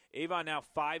 games. Avon now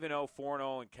 5-0,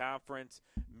 4-0 in conference.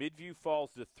 Midview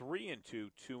falls to 3-2,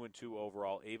 2-2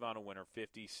 overall. Avon a winner,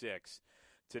 56-0.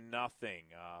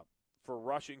 For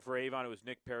rushing for Avon, it was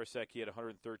Nick Parasek. He had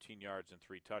 113 yards and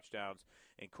 3 touchdowns.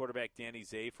 And quarterback Danny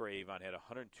Zay for Avon had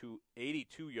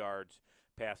 82 yards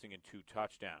passing and 2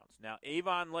 touchdowns. Now,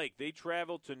 Avon Lake, they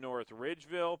traveled to North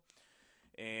Ridgeville.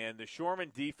 And the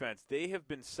Shoreman defense, they have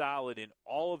been solid in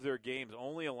all of their games,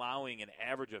 only allowing an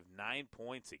average of 9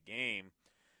 points a game.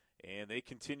 And they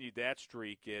continued that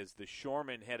streak as the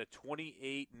Shoreman had a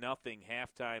 28-0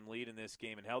 halftime lead in this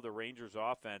game and held the Rangers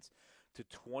offense to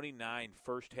 29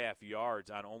 first-half yards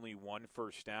on only 1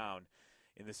 first down.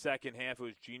 In the second half, it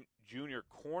was junior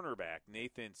cornerback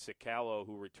Nathan Sicalo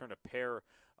who returned a pair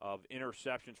of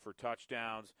interceptions for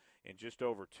touchdowns in just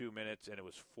over 2 minutes, and it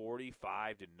was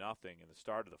 45-0 in the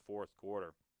start of the fourth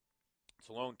quarter. It's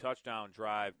a lone touchdown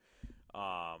drive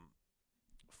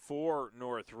for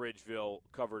North Ridgeville,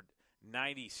 covered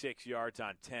 96 yards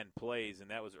on 10 plays,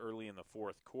 and that was early in the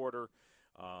fourth quarter.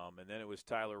 And then it was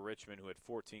Tyler Richmond who had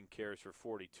 14 carries for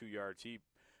 42 yards. He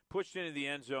pushed into the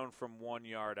end zone from 1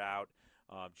 yard out.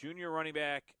 Junior running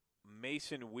back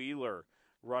Mason Wheeler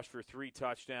rushed for 3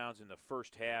 touchdowns in the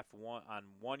first half, on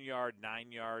 1 yard,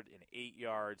 9 yard, and 8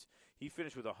 yards. He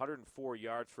finished with 104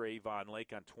 yards for Avon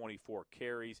Lake on 24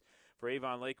 carries. For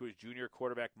Avon Lake, it was junior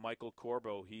quarterback Michael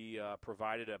Corbo. He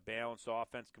provided a balanced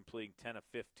offense, completing 10 of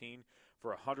 15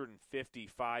 for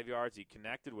 155 yards. He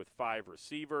connected with 5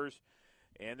 receivers.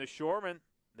 And the Shoremen,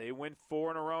 they win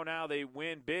 4 in a row now. They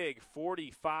win big,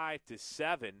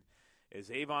 45-7,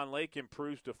 as Avon Lake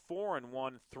improves to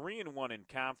 4-1, 3-1 in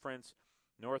conference.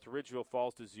 North Ridgeville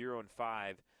falls to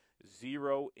 0-5,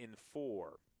 0-4.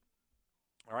 All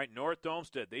right, North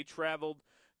Olmsted, they traveled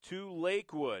to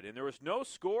Lakewood, and there was no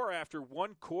score after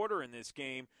 1 quarter in this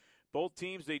game. Both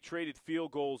teams, they traded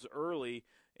field goals early,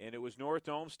 and it was North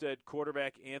Olmsted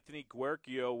quarterback Anthony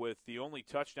Guercio with the only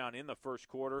touchdown in the first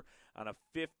quarter on a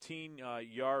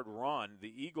 15-yard run.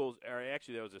 The Eagles, or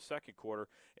actually that was the second quarter,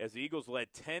 as the Eagles led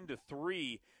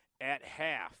 10-3 at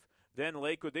half. Then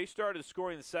Lakewood, they started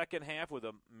scoring the second half with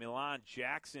a Milan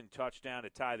Jackson touchdown to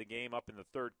tie the game up in the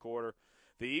third quarter.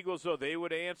 The Eagles, though, they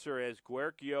would answer as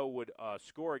Guercio would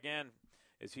score again,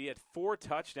 as he had 4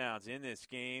 touchdowns in this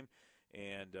game.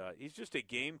 And he's just a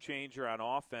game changer on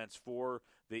offense for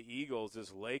the Eagles.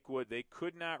 As Lakewood, they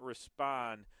could not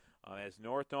respond. As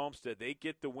North Olmsted, they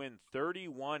get the win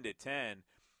 31-10.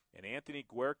 And Anthony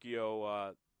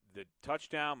Guercio, the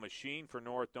touchdown machine for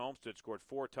North Olmsted, scored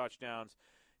 4 touchdowns.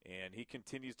 And he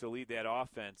continues to lead that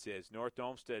offense as North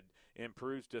Olmsted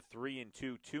improves to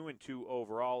 3-2, 2-2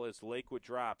 overall, as Lakewood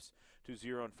drops to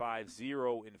 0-5,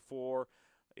 0-4.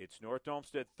 It's North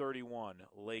Olmsted 31,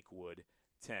 Lakewood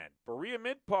 10. Berea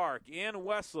Mid-Park and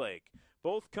Westlake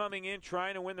both coming in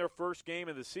trying to win their first game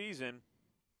of the season.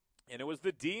 And it was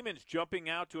the Demons jumping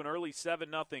out to an early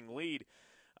 7-0 lead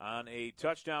on a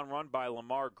touchdown run by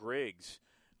Lamar Griggs.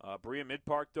 Berea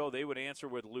Mid-Park, though, they would answer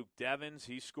with Luke Devins.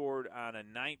 He scored on a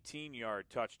 19-yard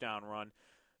touchdown run.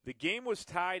 The game was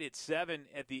tied at 7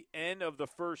 at the end of the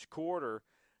first quarter.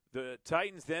 The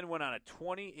Titans then went on a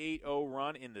 28-0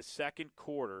 run in the second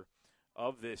quarter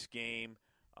of this game.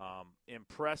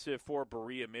 Impressive for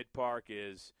Berea Mid-Park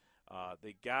is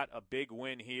they got a big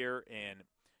win here. And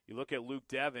you look at Luke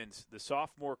Devins, the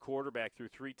sophomore quarterback, threw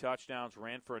 3 touchdowns,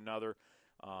 ran for another.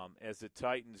 As the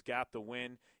Titans got the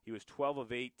win, he was 12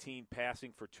 of 18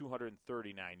 passing for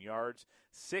 239 yards.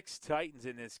 6 Titans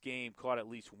in this game caught at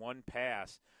least 1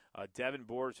 pass. Devin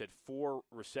Borders had 4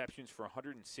 receptions for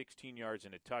 116 yards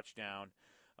and a touchdown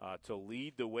to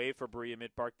lead the way for Berea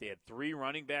Mid-Park. They had 3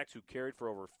 running backs who carried for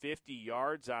over 50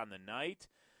 yards on the night.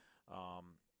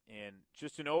 And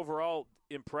just an overall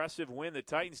impressive win. The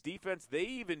Titans defense, they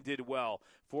even did well,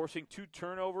 forcing 2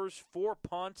 turnovers, 4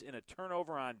 punts, and a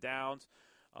turnover on downs.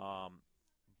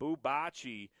 Boo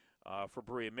Bocci for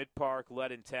Berea Mid-Park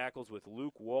led in tackles with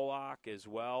Luke Woloch as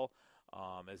well,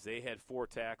 as they had 4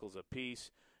 tackles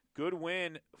apiece. Good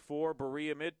win for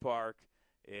Berea Mid-Park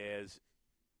as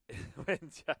when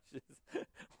judges,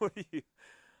 what do you,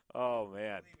 oh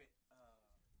man.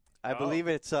 I believe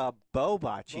it's Bo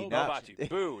Bocci. Bo Bocci.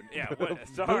 Boo. Yeah,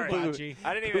 sorry. Bocci.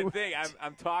 I didn't even think.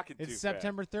 I'm talking too It's fast.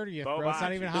 September 30th, Bo bro. It's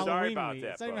not Bocci. even Sorry Halloween about week.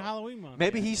 that, It's not even Bo. Halloween month.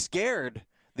 Maybe he scared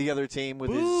the other team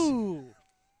with his. Boo!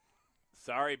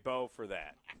 Sorry, Bo, for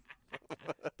that.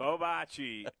 Bo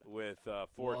Bocci with 4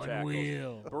 One tackles.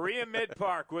 wheel. Berea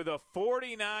Mid-Park with a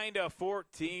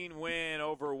 49-14 win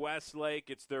over Westlake.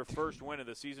 It's their first win of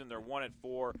the season. They're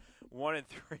 1-4, 1-3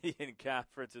 in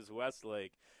conference as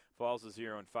Westlake falls to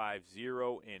 0-5,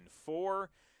 0-4.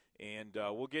 And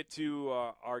we'll get to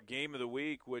our game of the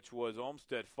week, which was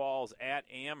Olmsted Falls at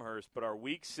Amherst. But our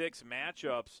Week 6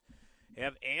 matchups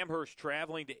have Amherst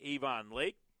traveling to Avon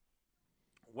Lake,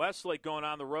 Westlake going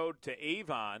on the road to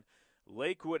Avon.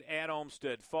 Lakewood at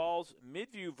Olmsted Falls,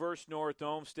 Midview versus North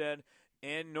Olmsted,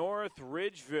 and North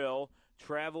Ridgeville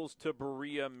travels to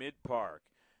Berea Mid-Park.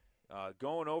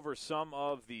 Going over some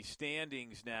of the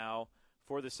standings now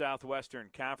for the Southwestern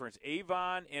Conference.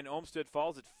 Avon and Olmsted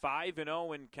Falls at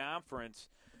 5-0 in conference.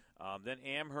 Then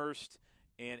Amherst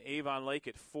and Avon Lake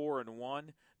at 4-1.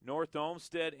 North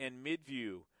Olmsted and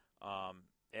Midview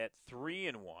at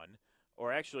 3-1.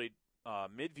 Or actually,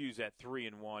 Midview's at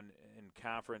 3-1 in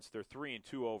conference. They're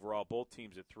 3-2 overall. Both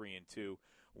teams at 3-2.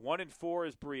 1-4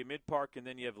 is Berea Mid-Park, and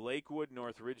then you have Lakewood,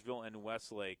 North Ridgeville, and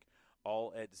Westlake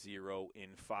all at 0-5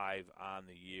 on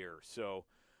the year. So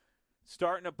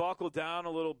starting to buckle down a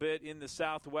little bit in the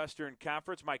Southwestern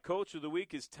Conference. My coach of the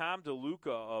week is Tom DeLuca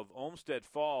of Olmsted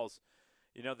Falls.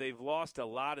 You know, they've lost a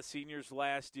lot of seniors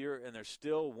last year, and they're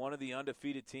still one of the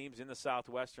undefeated teams in the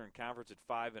Southwestern Conference at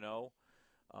 5-0,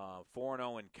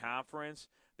 4-0 in conference.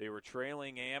 They were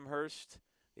trailing Amherst.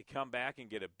 They come back and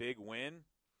get a big win.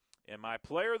 And my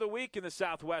player of the week in the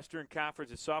Southwestern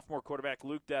Conference is sophomore quarterback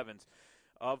Luke Devens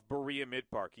of Berea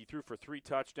Mid-Park. He threw for 3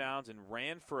 touchdowns and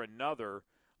ran for another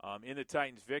in the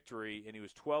Titans' victory, and he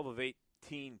was 12 of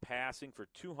 18 passing for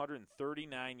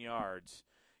 239 yards,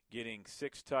 getting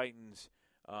 6 Titans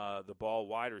the ball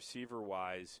wide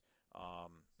receiver-wise.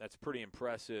 That's pretty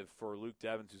impressive for Luke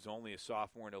Devens, who's only a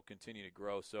sophomore, and he'll continue to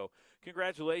grow. So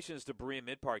congratulations to Berea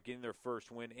Mid-Park getting their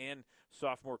first win, and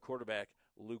sophomore quarterback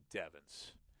Luke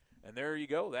Devens. And there you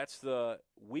go. That's the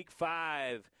Week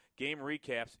 5 game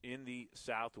recaps in the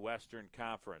Southwestern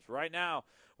Conference. Right now,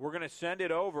 we're going to send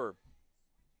it over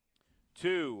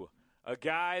to a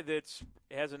guy that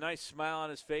has a nice smile on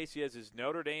his face. He has his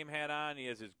Notre Dame hat on. He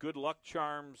has his Good Luck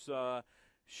Charms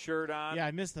shirt on. Yeah,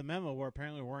 I missed the memo. We're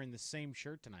apparently wearing the same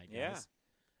shirt tonight, guys. Yeah.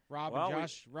 Rob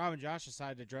and Josh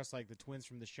decided to dress like the twins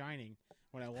from The Shining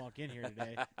when I walk in here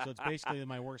today. So it's basically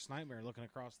my worst nightmare looking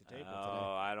across the table today.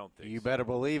 I don't think You so. better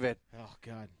believe it. Oh,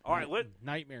 God. All right,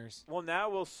 nightmares. Well, now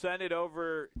we'll send it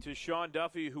over to Sean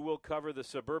Duffy, who will cover the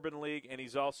Suburban League, and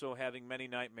he's also having many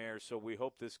nightmares, so we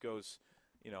hope this goes,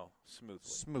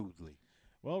 smoothly.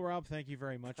 Well, Rob, thank you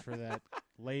very much for that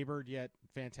labored yet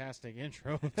fantastic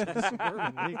intro to the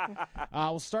Suburban League.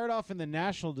 We'll start off in the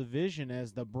National Division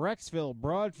as the Brecksville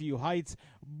Broadview Heights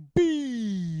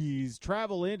Bees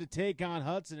travel in to take on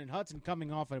Hudson, and Hudson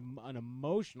coming off an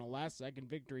emotional last-second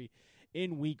victory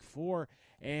in Week 4.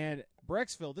 And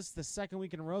Brecksville, this is the second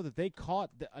week in a row that they caught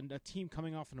a team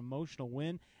coming off an emotional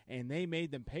win, and they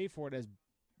made them pay for it as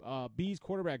Bees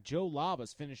quarterback Joe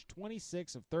Labas finished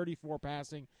 26 of 34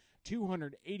 passing,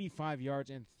 285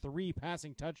 yards, and 3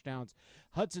 passing touchdowns.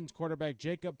 Hudson's quarterback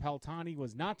Jacob Paltani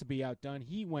was not to be outdone.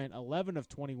 He went 11 of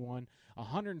 21,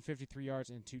 153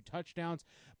 yards, and 2 touchdowns.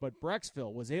 But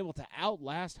Brecksville was able to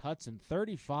outlast Hudson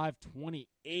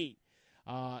 35-28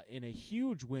 in a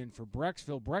huge win for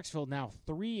Brecksville. Brecksville now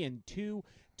 3-2,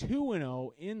 2-0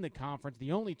 in the conference,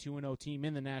 the only 2-0 team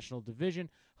in the National Division.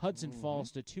 Hudson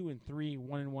falls to 2-3,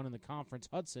 1-1 in the conference.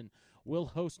 Hudson will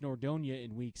host Nordonia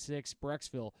in Week 6.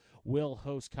 Brecksville will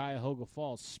host Cuyahoga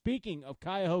Falls. Speaking of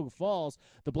Cuyahoga Falls,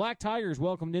 the Black Tigers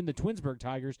welcomed in the Twinsburg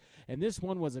Tigers, and this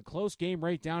one was a close game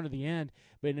right down to the end,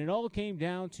 but it all came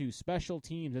down to special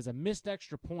teams as a missed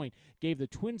extra point gave the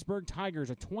Twinsburg Tigers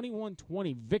a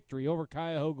 21-20 victory over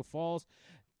Cuyahoga Falls.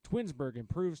 Twinsburg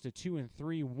improves to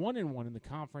 2-3, 1-1 in the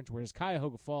conference, whereas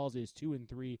Cuyahoga Falls is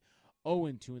 2-3,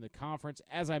 0-2 in the conference.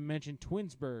 As I mentioned,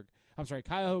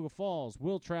 Cuyahoga Falls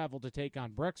will travel to take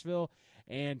on Brecksville,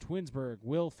 and Twinsburg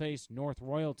will face North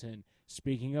Royalton.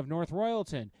 Speaking of North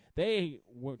Royalton, they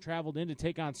traveled in to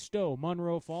take on Stowe,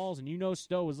 Monroe Falls, and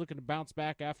Stowe was looking to bounce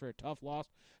back after a tough loss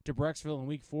to Brecksville in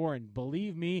Week 4, and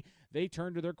believe me, they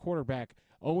turned to their quarterback,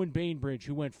 Owen Bainbridge,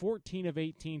 who went 14 of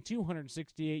 18,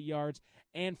 268 yards,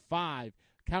 and 5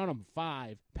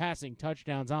 passing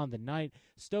touchdowns on the night.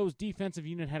 Stowe's defensive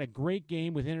unit had a great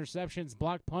game with interceptions,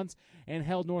 blocked punts, and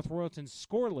held North Royalton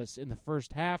scoreless in the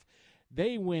first half.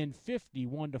 They win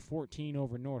 51-14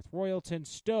 over North Royalton.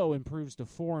 Stowe improves to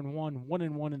 4-1,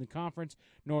 1-1 in the conference.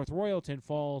 North Royalton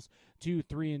falls to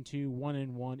 3-2,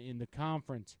 1-1 in the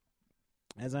conference.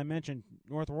 As I mentioned,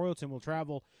 North Royalton will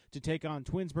travel to take on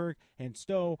Twinsburg, and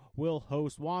Stowe will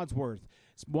host Wadsworth.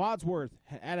 Wadsworth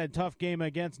had a tough game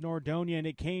against Nordonia, and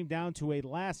it came down to a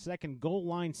last-second goal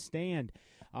line stand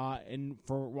and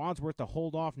for Wadsworth to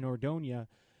hold off Nordonia.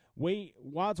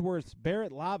 Wadsworth's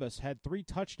Barrett Labas had 3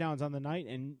 touchdowns on the night,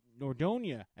 and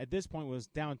Nordonia at this point was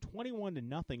down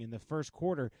 21-0 in the first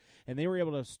quarter, and they were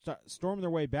able to storm their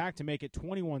way back to make it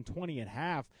 21-20 at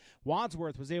half.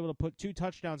 Wadsworth was able to put 2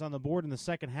 touchdowns on the board in the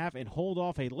second half and hold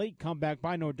off a late comeback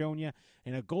by Nordonia,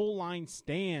 and a goal line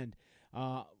stand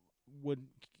would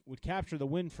would capture the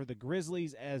win for the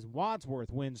Grizzlies as Wadsworth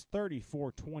wins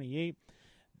 34-28.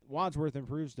 Wadsworth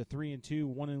improves to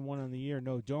 3-2, 1-1 on the year.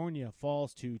 Nordonia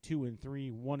falls to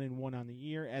 2-3, 1-1 on the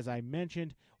year. As I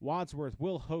mentioned, Wadsworth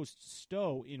will host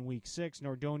Stowe in Week 6.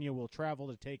 Nordonia will travel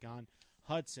to take on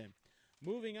Hudson.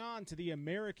 Moving on to the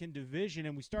American Division,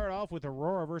 and we start off with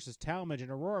Aurora versus Talmadge.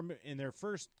 And Aurora, in their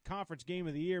first conference game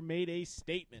of the year, made a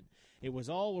statement. It was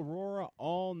all Aurora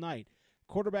all night.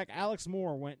 Quarterback Alex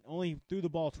Moore only threw the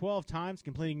ball 12 times,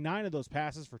 completing 9 of those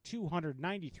passes for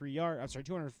 243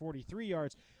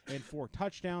 yards and 4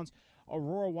 touchdowns.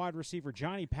 Aurora wide receiver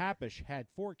Johnny Papish had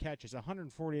 4 catches,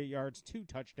 148 yards, 2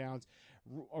 touchdowns.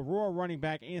 Aurora running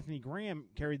back Anthony Graham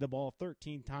carried the ball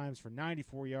 13 times for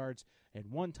 94 yards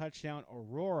and 1 touchdown.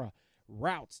 Aurora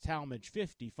routs Talmadge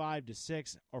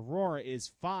 55-6. Aurora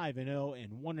is 5-0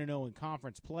 and 1-0 in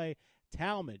conference play.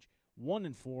 Talmadge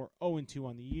 1-4, 0-2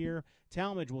 on the year.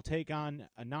 Talmadge will take on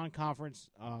a non-conference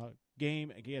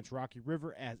game against Rocky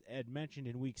River, as Ed mentioned,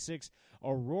 in Week 6.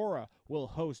 Aurora will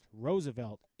host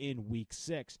Roosevelt in Week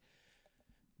 6.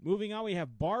 Moving on, we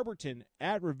have Barberton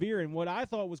at Revere, and what I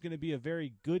thought was going to be a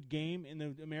very good game in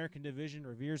the American Division.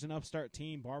 Revere's an upstart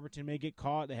team. Barberton may get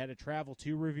caught. They had to travel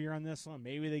to Revere on this one.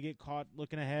 Maybe they get caught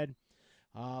looking ahead,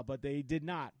 but they did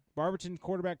not. Barberton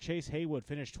quarterback Chase Haywood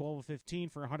finished 12 of 15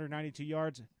 for 192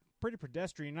 yards. Pretty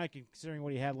pedestrian night considering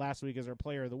what he had last week as our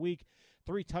player of the week.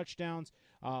 3 touchdowns.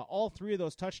 All 3 of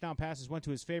those touchdown passes went to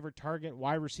his favorite target,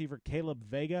 wide receiver Caleb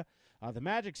Vega. The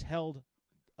Magics held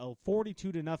a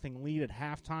 42-0 lead at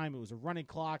halftime. It was a running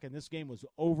clock, and this game was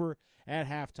over at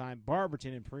halftime.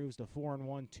 Barberton improves to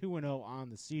 4-1, 2-0 on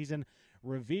the season.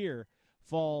 Revere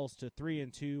falls to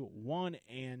 3-2,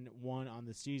 1-1 on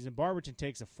the season. Barberton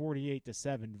takes a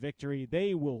 48-7 victory.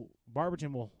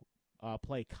 Barberton will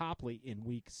play Copley in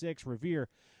Week 6. Revere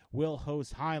will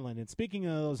host Highland. And speaking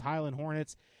of those Highland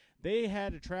Hornets, they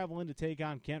had to travel in to take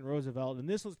on Kent Roosevelt, and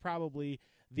this was probably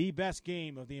the best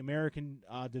game of the American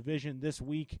Division this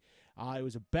week. It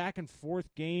was a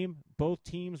back-and-forth game. Both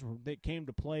teams that came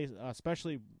to play,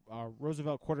 especially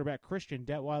Roosevelt quarterback Christian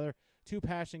Detweiler, 2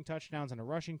 passing touchdowns and a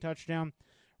rushing touchdown.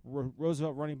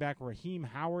 Roosevelt running back Raheem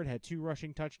Howard had 2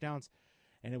 rushing touchdowns,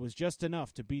 and it was just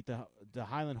enough to beat the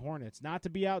Highland Hornets. Not to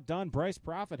be outdone, Bryce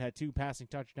Profit had 2 passing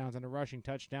touchdowns and a rushing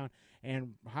touchdown,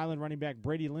 and Highland running back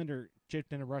Brady Linder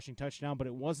chipped in a rushing touchdown, but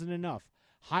it wasn't enough.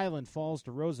 Highland falls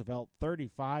to Roosevelt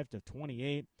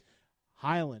 35-28.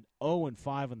 Highland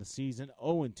 0-5 on the season,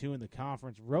 0-2 in the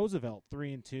conference. Roosevelt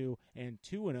 3-2 and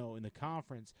 2-0 in the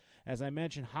conference. As I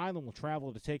mentioned, Highland will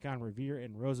travel to take on Revere,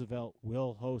 and Roosevelt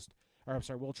will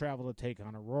travel to take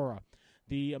on Aurora.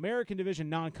 The American Division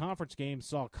non-conference game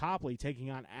saw Copley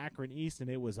taking on Akron East, and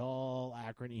it was all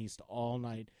Akron East all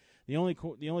night. The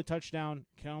only touchdown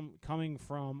coming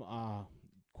from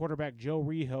quarterback Joe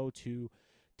Reho to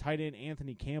tight end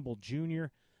Anthony Campbell Jr.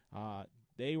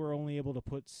 They were only able to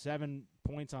put 7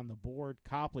 points on the board.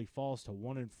 Copley falls to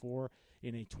 1-4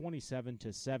 in a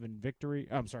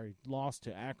 27-7 loss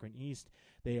to Akron East.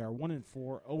 They are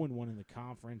 1-4, 0-1 in the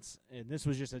conference, and this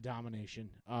was just a domination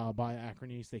by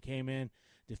Akron East. They came in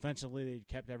defensively. They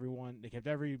kept everyone.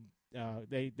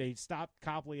 They stopped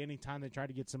Copley anytime they tried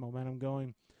to get some momentum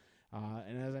going.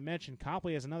 And as I mentioned,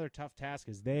 Copley has another tough task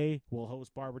as they will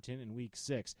host Barberton in Week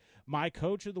 6. My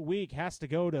coach of the week has to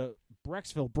go to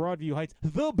Brecksville Broadview Heights,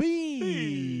 the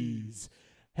Bees.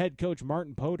 Head coach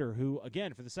Martin Potter, who,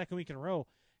 again, for the second week in a row,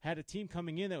 had a team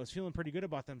coming in that was feeling pretty good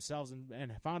about themselves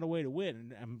and found a way to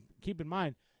win. And keep in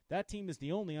mind, that team is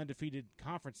the only undefeated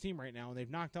conference team right now, and they've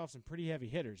knocked off some pretty heavy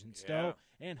hitters in Stowe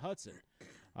and Hudson.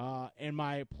 And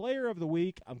my player of the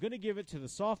week, I'm going to give it to the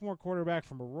sophomore quarterback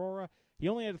from Aurora. He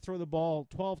only had to throw the ball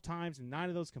 12 times, and 9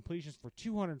 of those completions for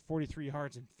 243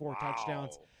 yards and 4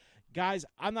 touchdowns. Guys,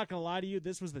 I'm not going to lie to you.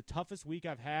 This was the toughest week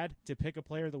I've had to pick a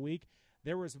player of the week.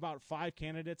 There was about 5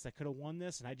 candidates that could have won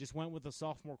this, and I just went with the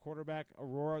sophomore quarterback,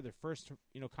 Aurora, their first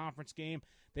conference game.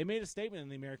 They made a statement in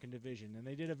the American Division, and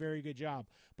they did a very good job.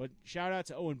 But shout out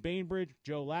to Owen Bainbridge,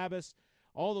 Joe Labus,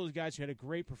 all those guys who had a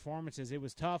great performances. It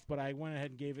was tough, but I went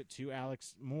ahead and gave it to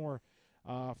Alex Moore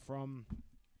from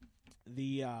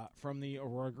the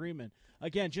Aurora Agreement.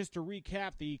 Again, just to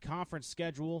recap the conference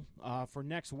schedule for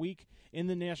next week in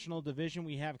the National Division,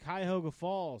 we have Cuyahoga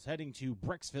Falls heading to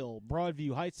Brecksville,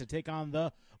 Broadview Heights to take on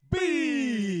the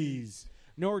Bees.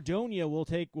 Nordonia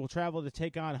will travel to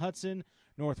take on Hudson.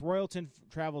 North Royalton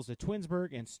travels to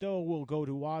Twinsburg, and Stowe will go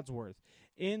to Wadsworth.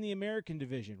 In the American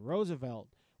Division, Roosevelt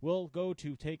will go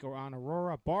to take on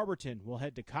Aurora. Barberton will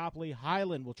head to Copley.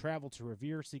 Highland will travel to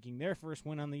Revere, seeking their first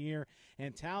win on the year.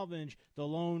 And Talmadge, the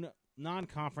lone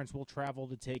non-conference, will travel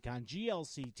to take on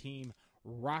GLC team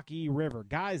Rocky River.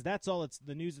 Guys, that's all. It's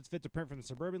the news that's fit to print from the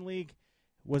Suburban League.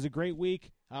 Was a great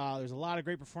week. There's a lot of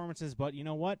great performances, but you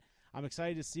know what? I'm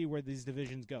excited to see where these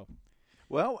divisions go.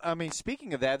 Well, I mean,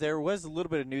 speaking of that, there was a little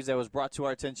bit of news that was brought to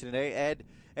our attention today.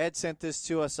 Ed sent this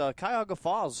to us. Cuyahoga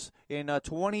Falls in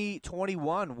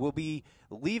 2021 will be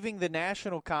leaving the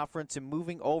National Conference and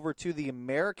moving over to the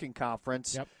American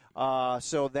Conference. Yep.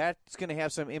 So that's going to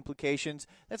have some implications.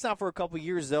 That's not for a couple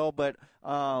years, though, but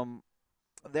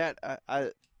that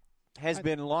has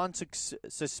been long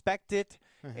suspected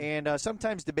and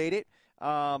sometimes debated.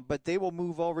 But they will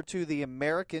move over to the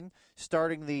American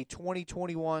starting the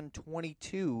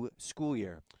 2021-22 school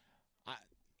year.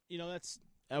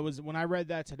 That was when I read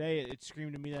that today, it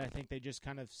screamed to me that I think they just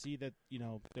kind of see that,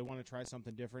 they want to try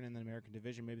something different in the American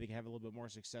division. Maybe they can have a little bit more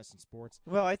success in sports.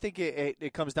 Well, I think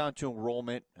it comes down to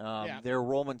enrollment. Their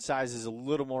enrollment size is a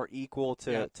little more equal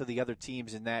to the other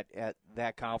teams in that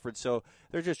conference. So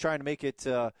they're just trying to make it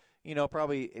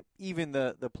probably even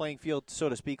the playing field, so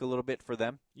to speak, a little bit for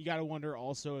them. You got to wonder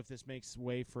also if this makes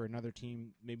way for another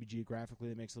team, maybe geographically,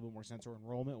 that makes a little bit more sense, or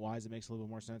enrollment-wise, it makes a little bit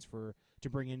more sense to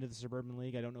bring into the Suburban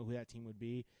League. I don't know who that team would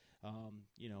be.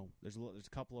 There's a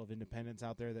couple of independents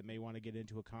out there that may want to get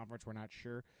into a conference. We're not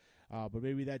sure. But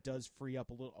maybe that does free up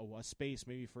a space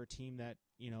maybe for a team that,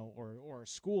 or a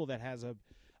school that has a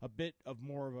bit of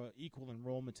more of a equal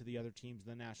enrollment to the other teams in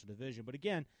the National Division. But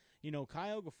again,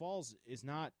 Cuyahoga Falls it's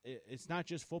not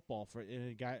just football for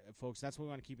folks. That's what we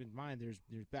want to keep in mind. There's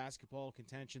basketball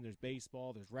contention, there's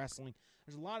baseball, there's wrestling.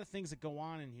 There's a lot of things that go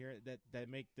on in here that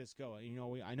make this go.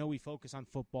 I know we focus on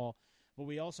football, but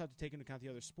we also have to take into account the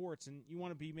other sports, and you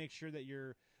want to make sure that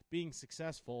you're being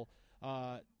successful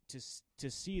to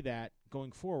see that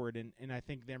going forward, and I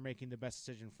think they're making the best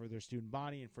decision for their student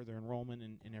body and for their enrollment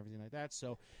and everything like that.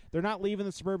 So they're not leaving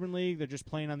the Suburban League. They're just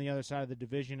playing on the other side of the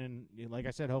division, and like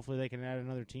I said, hopefully they can add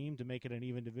another team to make it an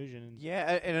even division.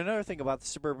 Yeah, and another thing about the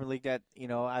Suburban League that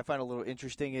I find a little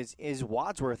interesting is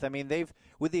Wadsworth. I mean, they've,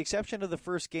 with the exception of the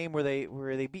first game where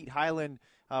they beat Highland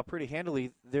pretty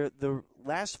handily, the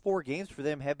last 4 games for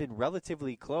them have been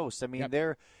relatively close. I mean,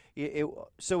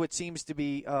 so it seems to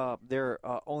be they're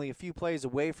only a few plays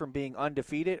away from being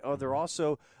undefeated, or they're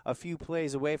also a few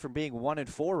plays away from being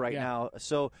 1-4 right now.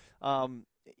 So,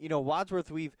 Wadsworth,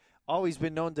 we've always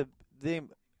been known to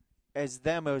them as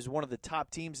one of the top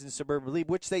teams in the Suburban League,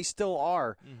 which they still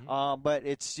are. But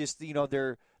it's just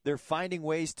they're finding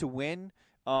ways to win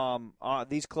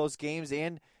these close games,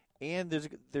 and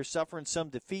they're suffering some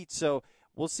defeats. So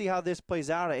we'll see how this plays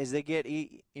out as they get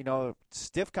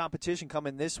stiff competition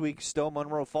coming this week. Stowe,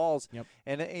 Monroe Falls,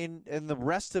 and the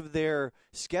rest of their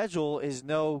schedule is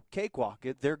no cakewalk.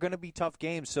 They're going to be tough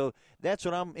games. So that's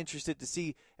what I'm interested to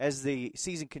see as the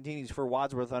season continues for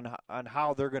Wadsworth on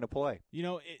how they're going to play.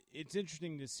 It's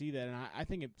interesting to see that, and I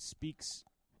think it speaks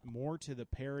more to the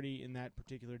parity in that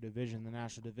particular division, the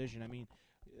National Division. I mean,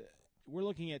 we're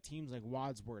looking at teams like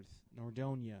Wadsworth,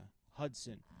 Nordonia,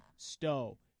 Hudson,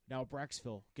 Stowe, now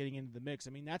Brecksville getting into the mix.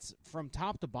 I mean, that's from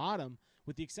top to bottom,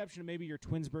 with the exception of maybe your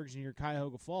Twinsburgs and your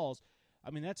Cuyahoga Falls. I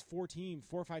mean, that's 4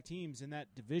 or 5 teams in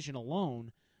that division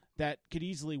alone that could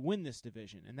easily win this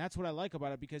division. And that's what I like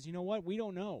about it, because you know what? We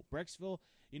don't know. Brecksville,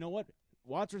 you know what?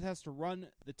 Wadsworth has to run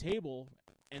the table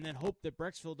and then hope that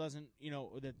Brecksville doesn't,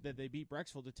 that they beat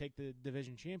Brecksville to take the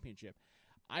division championship.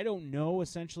 I don't know,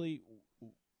 essentially.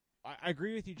 I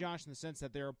agree with you, Josh, in the sense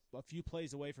that they're a few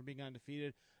plays away from being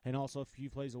undefeated and also a few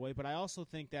plays away. But I also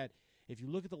think that if you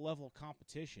look at the level of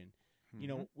competition,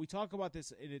 we talk about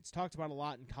this, and it's talked about a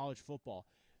lot in college football.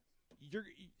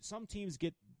 Some teams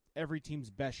get every team's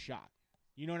best shot.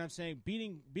 You know what I'm saying?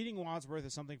 Beating Wadsworth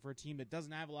is something for a team that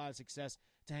doesn't have a lot of success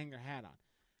to hang their hat on.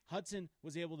 Hudson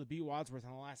was able to beat Wadsworth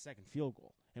on the last-second field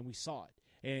goal, and we saw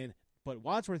it. But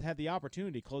Wadsworth had the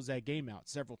opportunity to close that game out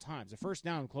several times. The first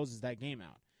down closes that game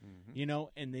out.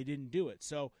 And they didn't do it.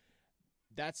 So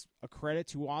that's a credit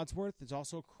to Wadsworth. It's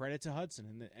also a credit to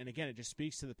Hudson. And again, it just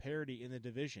speaks to the parity in the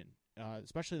division,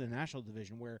 especially the National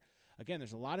Division, where, again,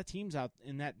 there's a lot of teams out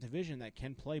in that division that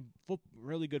can play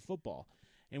really good football.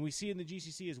 And we see in the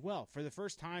GCC as well. For the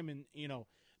first time,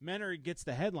 Menor gets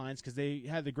the headlines because they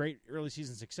had the great early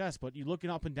season success, but you looking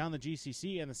up and down the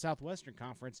GCC and the Southwestern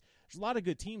Conference, there's a lot of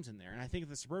good teams in there. And I think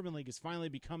the Suburban League is finally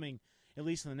becoming, at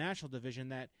least in the National Division,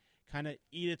 that kind of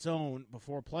eat its own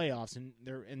before playoffs,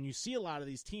 and you see a lot of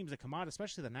these teams that come out,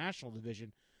 especially the National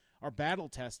Division, are battle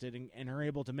tested and are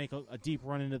able to make a deep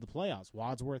run into the playoffs.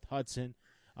 Wadsworth, Hudson,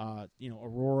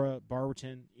 Aurora,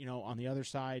 Barberton, on the other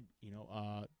side,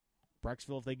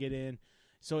 Brecksville if they get in,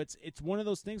 So it's one of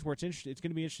those things where it's interesting. It's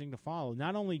going to be interesting to follow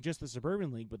not only just the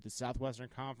Suburban League, but the Southwestern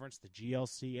Conference, the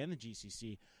GLC, and the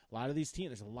GCC. A lot of these teams,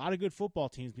 there's a lot of good football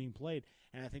teams being played,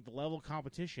 and I think the level of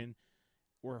competition,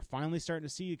 we're finally starting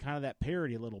to see kind of that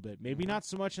parity a little bit. Maybe not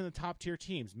so much in the top tier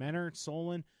teams. Menor,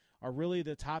 Solon are really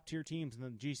the top tier teams in the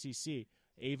GCC.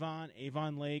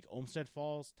 Avon Lake, Olmsted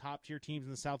Falls, top tier teams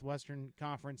in the Southwestern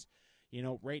Conference.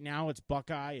 Right now it's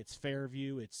Buckeye, it's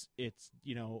Fairview, it's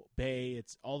Bay,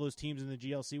 it's all those teams in the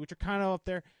GLC, which are kind of up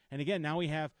there. And again, now we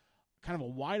have kind of a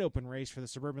wide open race for the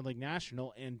Suburban League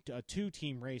National and a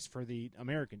 2-team race for the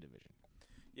American Division.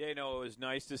 Yeah, it was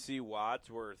nice to see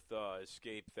Wadsworth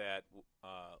escape that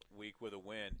week with a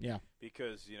win. Yeah.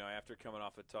 Because, after coming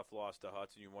off a tough loss to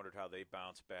Hudson, you wondered how they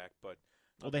bounced back. But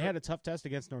they had a tough test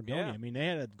against Nordonia. Yeah. I mean, they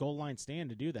had a goal line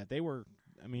stand to do that.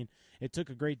 It took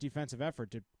a great defensive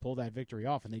effort to pull that victory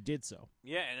off, and they did so.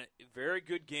 Yeah, and very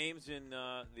good games in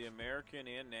the American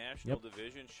and National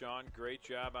Division. Sean, great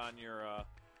job on your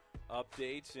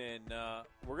updates. And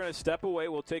we're going to step away.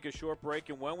 We'll take a short break,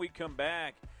 and when we come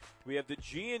back, we have the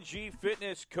G&G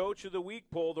Fitness Coach of the Week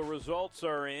poll. The results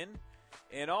are in.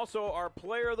 And also our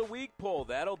Player of the Week poll.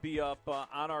 That'll be up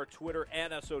on our Twitter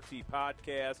at SOT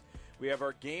Podcast. We have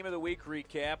our Game of the Week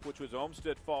recap, which was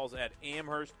Olmsted Falls at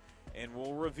Amherst. And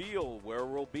we'll reveal where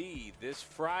we'll be this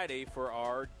Friday for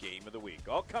our Game of the Week.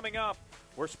 All coming up,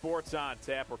 we're Sports on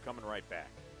Tap. We're coming right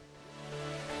back.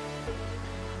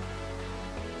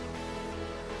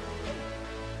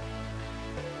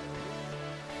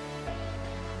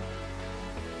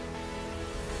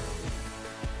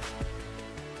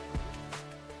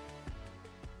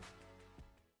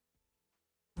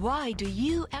 Why do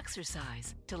you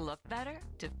exercise? To look better?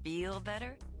 To feel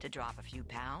better? To drop a few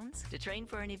pounds? To train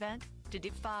for an event? To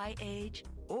defy age?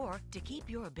 Or to keep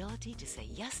your ability to say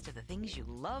yes to the things you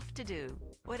love to do?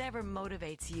 Whatever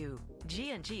motivates you,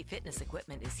 G&G Fitness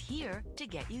Equipment is here to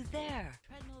get you there.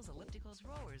 Treadmills, ellipticals,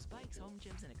 rowers, bikes, home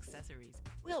gyms, and accessories.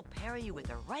 We'll pair you with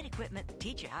the right equipment,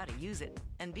 teach you how to use it,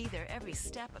 and be there every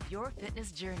step of your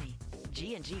fitness journey.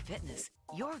 G&G Fitness.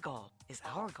 Your goal is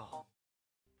our goal.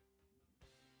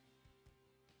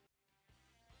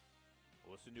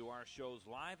 Listen to our shows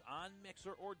live on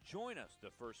Mixer or join us the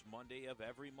first Monday of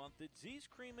every month at Z's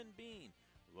Cream and Bean,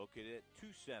 located at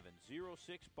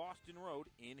 2706 Boston Road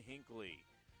in Hinckley.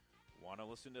 Want to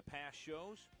listen to past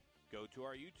shows? Go to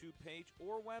our YouTube page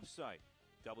or website,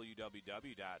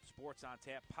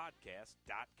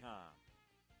 www.sportsontappodcast.com.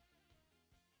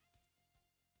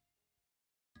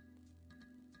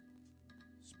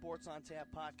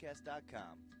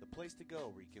 SportsOnTapPodcast.com, the place to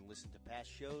go where you can listen to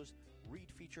past shows,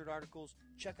 read featured articles,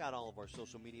 check out all of our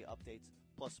social media updates,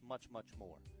 plus much, much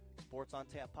more.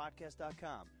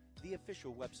 SportsOnTapPodcast.com, the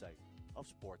official website of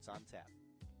Sports on Tap.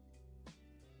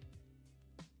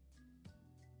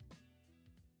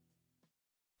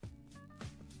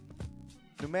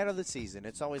 No matter the season,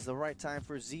 it's always the right time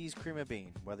for Z's Cream and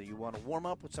Bean. Whether you want to warm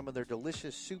up with some of their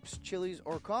delicious soups, chilies,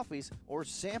 or coffees, or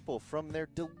sample from their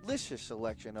delicious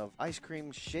selection of ice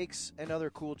cream, shakes, and other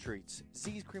cool treats,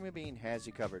 Z's Cream and Bean has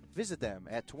you covered. Visit them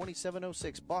at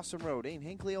 2706 Boston Road in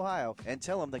Hinckley, Ohio, and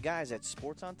tell them the guys at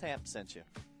Sports on Tap sent you.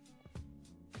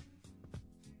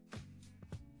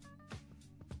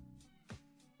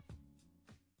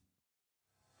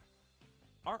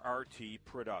 RRT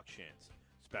Productions,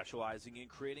 specializing in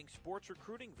creating sports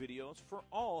recruiting videos for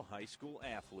all high school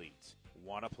athletes.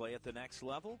 Want to play at the next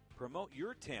level? Promote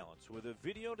your talents with a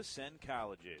video to send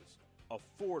colleges.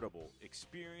 Affordable,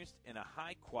 experienced, and a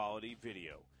high-quality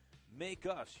video. Make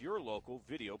us your local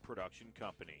video production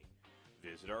company.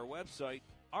 Visit our website,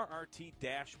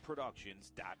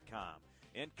 rrt-productions.com,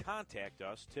 and contact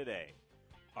us today.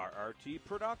 RRT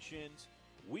Productions,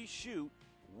 we shoot,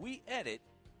 we edit,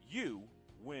 you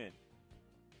win.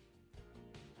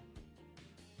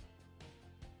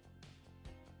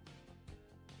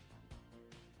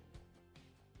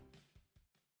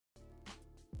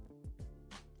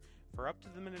 For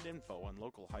up-to-the-minute info on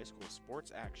local high school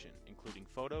sports action, including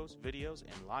photos, videos,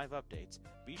 and live updates,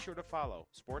 be sure to follow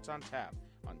Sports on Tap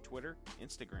on Twitter,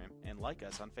 Instagram, and like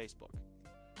us on Facebook.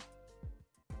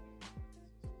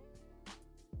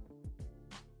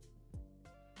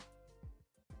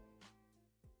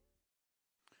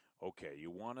 Okay, you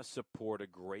want to support a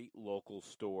great local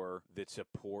store that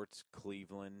supports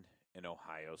Cleveland and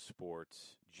Ohio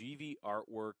sports. GV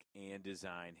Artwork and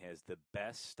Design has the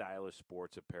best stylish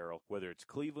sports apparel, whether it's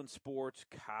Cleveland sports,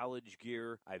 college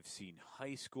gear, I've seen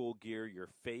high school gear, your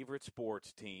favorite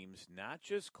sports teams, not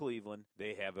just Cleveland,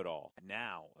 they have it all.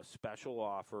 Now, a special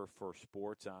offer for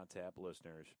Sports on Tap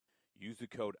listeners. Use the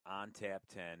code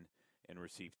ONTAP10 and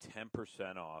receive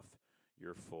 10% off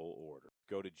your full order.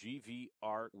 Go to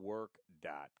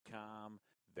gvartwork.com.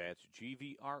 That's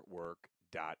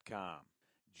gvartwork.com.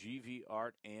 GV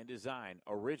Art and Design,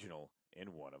 original and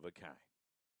one of a kind.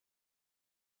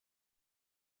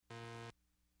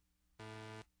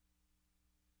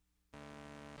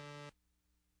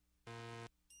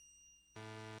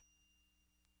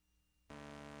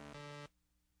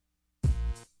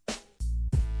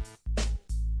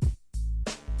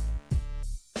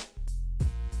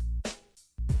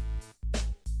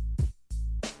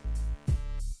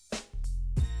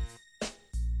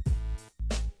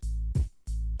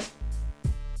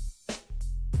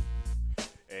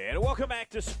 And welcome back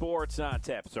to Sports on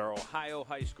Tap. It's our Ohio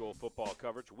high school football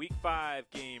coverage. Week 5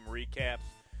 game recaps.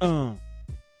 And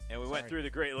we went through the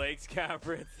Great Lakes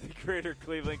Conference, the Greater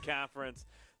Cleveland Conference,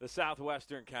 the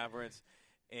Southwestern Conference,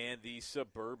 and the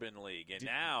Suburban League. And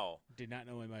now... Did not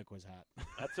know my mic was hot.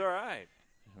 That's all right.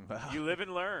 You live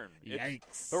and learn.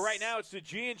 Yikes. But right now it's the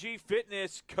G&G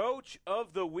Fitness Coach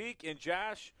of the Week. And,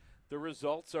 Josh, the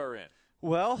results are in.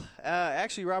 Well,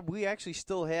 actually, Rob, we actually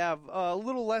still have a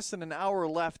little less than an hour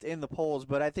left in the polls,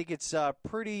 but I think it's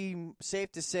pretty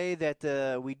safe to say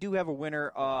that we do have a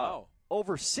winner. Wow.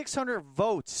 Over 600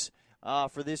 votes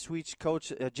for this week's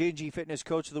G&G Fitness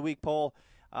Coach of the Week poll,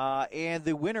 and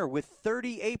the winner with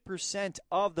 38%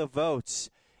 of the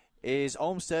votes is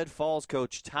Olmsted Falls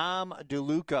coach Tom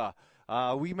DeLuca.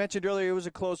 We mentioned earlier it was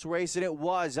a close race, and it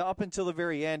was up until the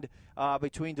very end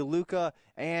between DeLuca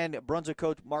and Brunswick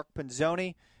coach Mark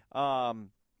Pinzoni.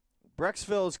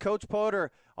 Brecksville's Coach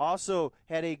Potter also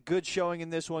had a good showing in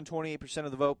this one, 28%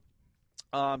 of the vote.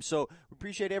 So we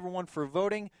appreciate everyone for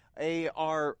voting.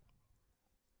 Our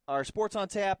Sports on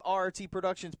Tap RRT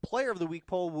Productions Player of the Week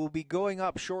poll will be going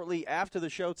up shortly after the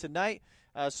show tonight.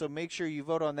 So make sure you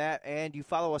vote on that, and you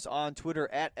follow us on Twitter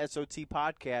at SOT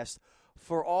Podcast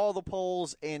for all the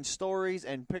polls and stories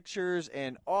and pictures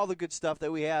and all the good stuff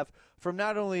that we have from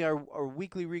not only our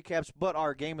weekly recaps but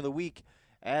our game of the week,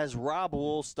 as Rob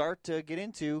will start to get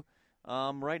into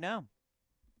right now.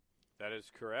 That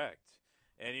is correct.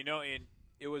 And,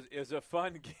 it was a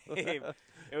fun game.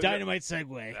 Dynamite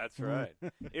segue. That's right.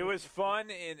 It was fun,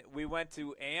 and we went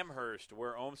to Amherst,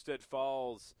 where Olmsted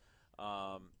Falls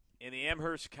and the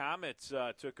Amherst Comets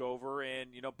took over.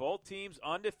 And, both teams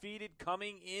undefeated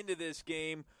coming into this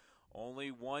game.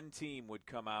 Only one team would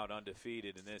come out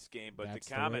undefeated in this game. But That's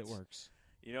the Comets, the way it works.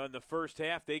 In the first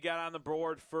half, they got on the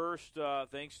board first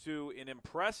thanks to an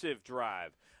impressive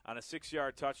drive on a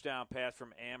 6-yard touchdown pass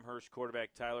from Amherst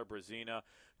quarterback Tyler Brazina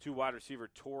to wide receiver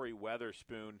Torrey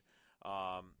Weatherspoon.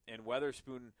 And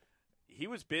Weatherspoon, he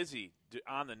was busy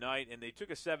on the night, and they took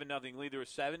a 7-0 lead. There was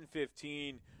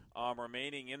 7:15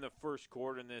 remaining in the first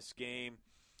quarter in this game.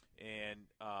 And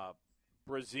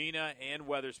Brazina and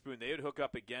Weatherspoon, they would hook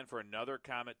up again for another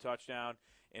Comet touchdown,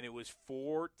 and it was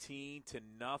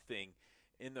 14-0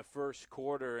 in the first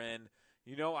quarter. And,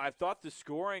 I thought the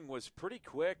scoring was pretty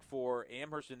quick for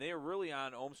Amherst, and they were really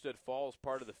on Olmsted Falls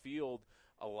part of the field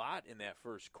a lot in that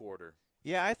first quarter.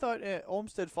 Yeah, I thought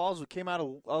Olmsted Falls came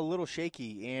out a little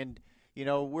shaky, and,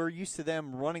 we're used to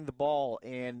them running the ball,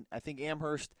 and I think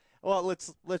Amherst, well,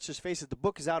 let's just face it, the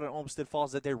book is out on Olmsted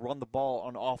Falls that they run the ball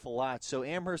an awful lot. So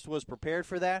Amherst was prepared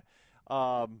for that.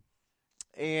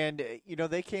 And,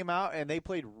 they came out and they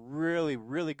played really,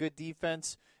 really good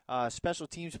defense. Special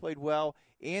teams played well,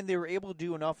 and they were able to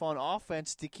do enough on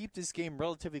offense to keep this game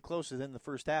relatively closer than the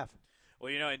first half.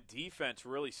 Well, and defense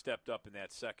really stepped up in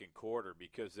that second quarter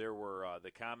because there were the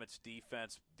Comets'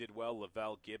 defense did well.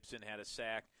 Lavelle Gibson had a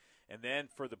sack. And then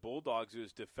for the Bulldogs, it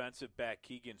was defensive back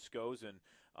Keegan Scozen.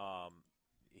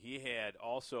 He had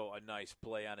also a nice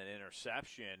play on an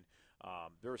interception.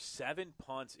 There were 7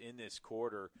 punts in this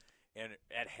quarter, and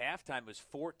at halftime it was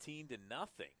 14-0.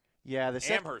 Yeah,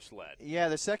 Amherst led. Yeah,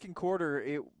 the second quarter,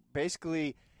 it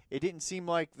didn't seem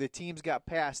like the teams got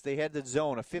past. They had the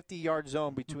zone, a 50-yard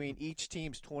zone between each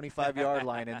team's 25-yard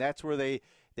line, and that's where they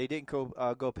didn't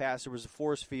go past. There was a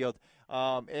force field.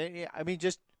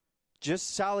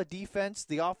 Just solid defense.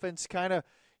 The offense kind of,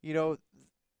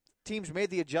 teams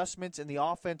made the adjustments, and the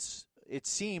offense, it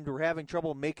seemed, were having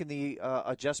trouble making the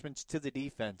adjustments to the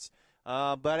defense.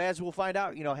 But as we'll find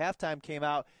out, halftime came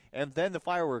out, and then the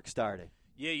fireworks started.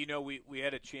 Yeah, we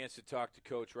had a chance to talk to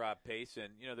Coach Rob Pace,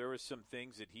 and, there was some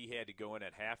things that he had to go in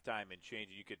at halftime and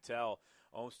change. You could tell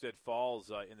Olmsted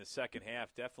Falls in the second half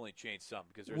definitely changed something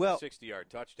because there was a 60-yard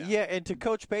touchdown. Yeah, and to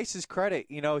Coach Pace's credit,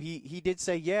 he did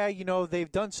say,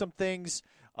 they've done some things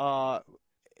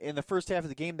in the first half of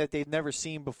the game that they've never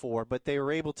seen before, but they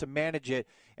were able to manage it.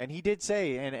 And he did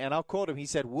say, and I'll quote him, he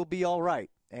said, "We'll be all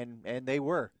right," and they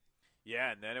were.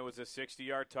 Yeah, and then it was a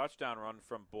 60-yard touchdown run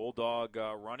from Bulldog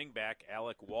running back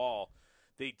Alec Wall.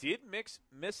 They did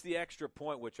miss the extra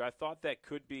point, which I thought that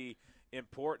could be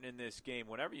important in this game.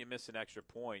 Whenever you miss an extra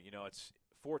point, it's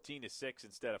 14-6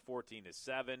 instead of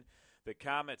 14-7. The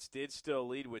Comets did still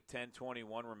lead with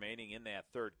 10:21 remaining in that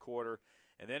third quarter.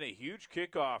 And then a huge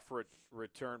kickoff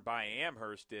return by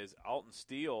Amherst as Alton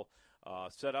Steele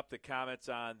set up the Comets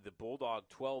on the Bulldog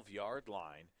 12-yard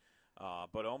line.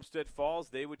 But Olmsted Falls,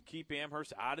 they would keep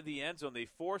Amherst out of the end zone. They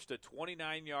forced a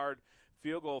 29-yard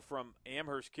field goal from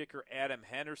Amherst kicker Adam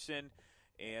Henderson,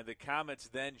 and the Comets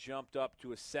then jumped up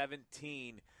to a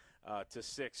 17-6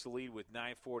 lead with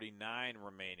 9:49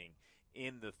 remaining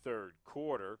in the third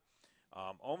quarter.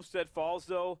 Olmsted Falls,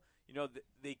 though,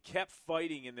 they kept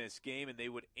fighting in this game, and they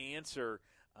would answer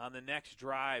on the next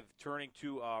drive, turning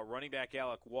to running back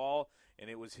Alec Wall, and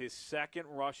it was his second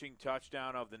rushing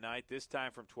touchdown of the night, this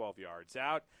time from 12 yards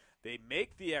out. They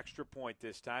make the extra point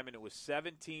this time, and it was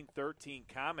 17-13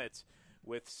 Comets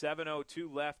with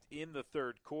 7:02 left in the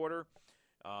third quarter.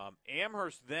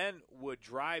 Amherst then would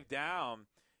drive down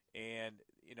and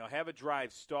have a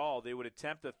drive stall. They would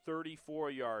attempt a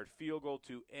 34-yard field goal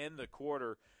to end the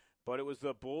quarter, but it was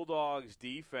the Bulldogs'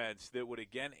 defense that would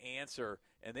again answer,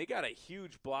 and they got a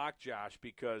huge block, Josh,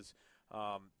 because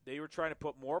they were trying to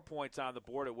put more points on the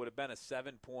board. It would have been a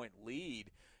 7-point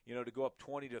lead, to go up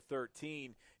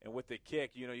 20-13, and with the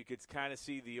kick, you could kind of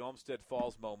see the Olmsted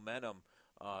Falls momentum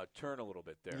turn a little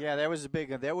bit there. Yeah, that was a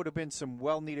big one. That would have been some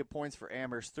well-needed points for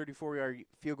Amherst. 34-yard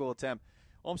field goal attempt.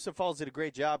 Olmsted Falls did a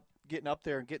great job getting up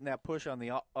there and getting that push on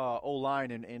the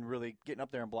O-line and really getting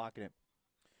up there and blocking it.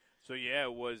 So, yeah,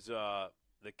 it was the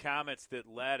Comets that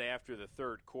led after the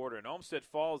third quarter. And Olmsted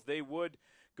Falls, they would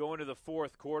go into the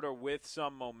fourth quarter with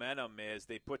some momentum as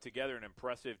they put together an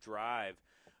impressive drive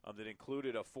that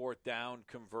included a fourth down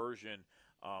conversion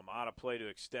on a play to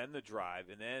extend the drive.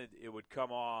 And then it would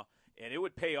come off, and it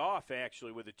would pay off,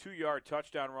 actually, with a 2-yard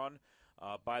touchdown run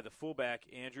by the fullback,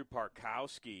 Andrew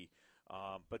Parkowski.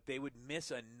 But they would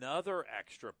miss another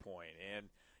extra point. And,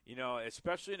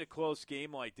 especially in a close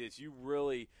game like this,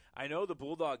 I know the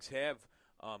Bulldogs have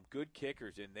good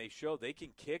kickers, and they show they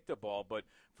can kick the ball, but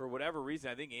for whatever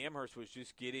reason, I think Amherst was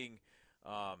just getting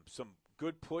some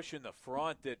good push in the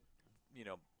front that,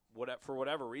 for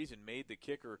whatever reason, made the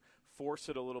kicker force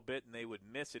it a little bit, and they would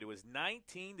miss it. It was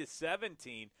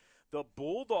 19-17. The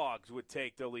Bulldogs would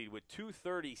take the lead with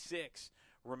 2:36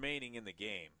 remaining in the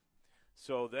game.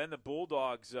 So then the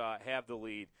Bulldogs have the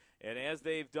lead. And as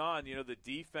they've done, the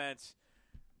defense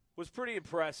was pretty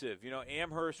impressive.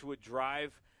 Amherst would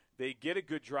drive. They get a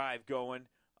good drive going.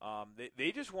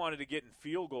 They just wanted to get in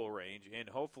field goal range and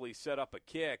hopefully set up a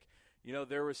kick.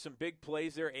 There was some big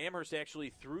plays there. Amherst actually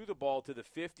threw the ball to the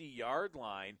 50-yard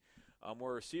line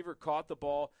where a receiver caught the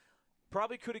ball.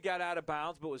 Probably could have got out of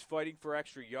bounds, but was fighting for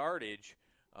extra yardage.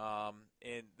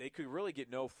 And they could really get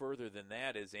no further than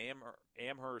that as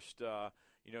Amherst,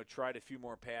 tried a few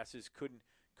more passes,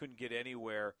 couldn't get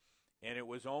anywhere. And it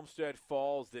was Olmsted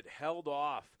Falls that held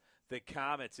off the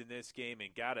Comets in this game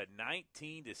and got a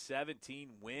 19-17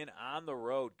 win on the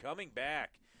road, coming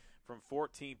back from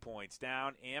 14 points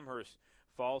down. Amherst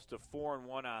falls to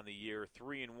 4-1 on the year,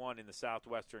 3-1 in the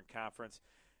Southwestern Conference.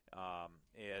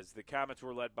 As the Comets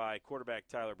were led by quarterback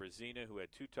Tyler Brazina, who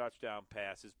had 2 touchdown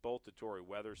passes, both to Torrey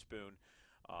Weatherspoon.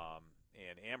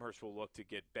 And Amherst will look to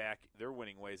get back their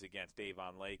winning ways against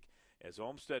Avon Lake as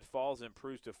Olmsted Falls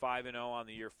improves to 5-0 on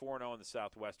the year, 4-0 in the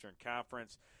Southwestern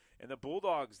Conference. And the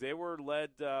Bulldogs, they were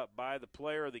led by the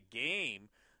player of the game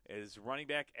as running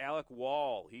back Alec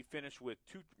Wall. He finished with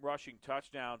 2 rushing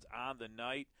touchdowns on the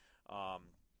night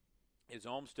as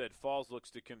Olmsted Falls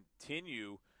looks to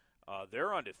continue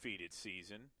their undefeated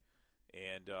season.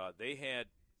 And they had,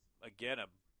 again, an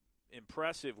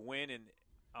impressive win,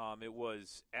 and it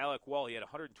was Alec Wall. He had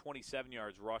 127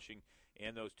 yards rushing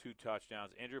and those 2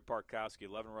 touchdowns. Andrew Parkowski,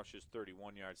 11 rushes,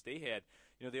 31 yards. They had,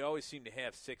 they always seem to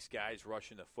have 6 guys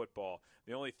rushing the football.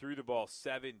 They only threw the ball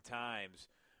 7 times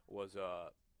was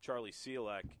Charlie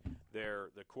Selek,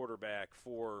 the quarterback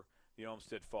for the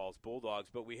Olmsted Falls Bulldogs.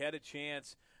 But we had a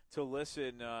chance to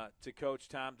listen to Coach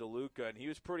Tom DeLuca, and he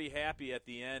was pretty happy at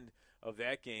the end of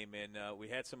that game, and we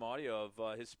had some audio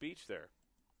of his speech there.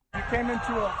 You came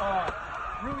into a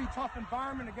really tough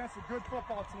environment against a good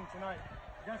football team tonight,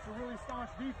 against a really staunch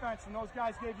defense, and those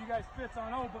guys gave you guys fits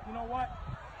on but you know what?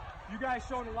 You guys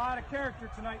showed a lot of character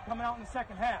tonight coming out in the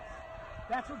second half.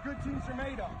 That's what good teams are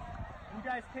made of. You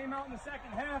guys came out in the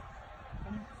second half,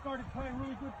 and you started playing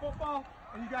really good football,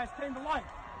 and you guys came to life.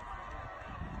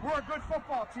 We're a good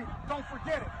football team. Don't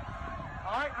forget it.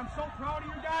 All right? I'm so proud of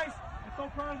you guys. I'm so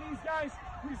proud of these guys.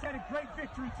 We just had a great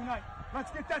victory tonight.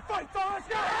 Let's get that fight going. Let's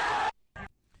go!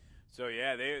 So,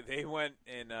 yeah, they went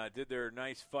and did their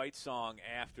nice fight song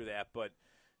after that. But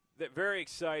very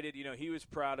excited. You know, he was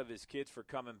proud of his kids for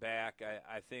coming back.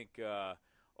 I think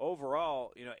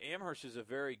overall, you know, Amherst is a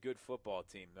very good football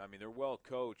team. I mean, they're well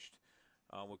coached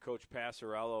with Coach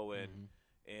Passarello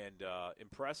and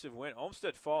impressive win.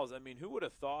 Olmsted Falls, I mean, who would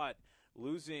have thought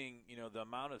losing, you know, the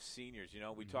amount of seniors? You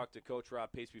know, we talked to Coach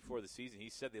Rob Pace before the season. He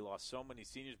said they lost so many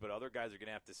seniors, but other guys are going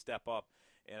to have to step up.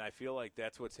 And I feel like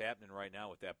that's what's happening right now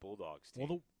with that Bulldogs team.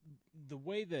 Well, the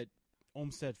way that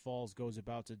Olmsted Falls goes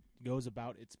about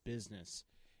its business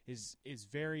is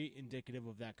very indicative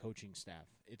of that coaching staff.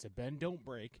 It's a bend, don't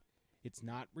break. It's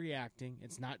not reacting.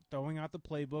 It's not throwing out the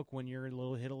playbook when you're hit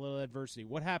a little adversity.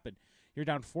 What happened? You're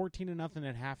down 14-0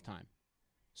 at halftime.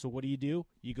 So what do?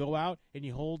 You go out and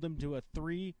you hold them to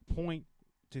 3 points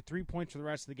for the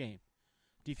rest of the game,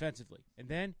 defensively, and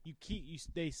then you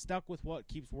stay stuck with what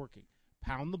keeps working: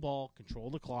 pound the ball, control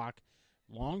the clock,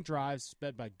 long drives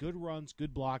sped by good runs,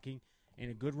 good blocking,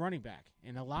 and a good running back,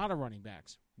 and a lot of running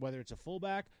backs. Whether it's a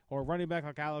fullback or a running back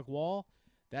like Alec Wall,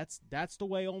 that's the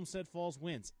way Olmsted Falls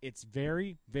wins. It's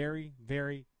very, very,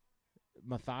 very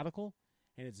methodical,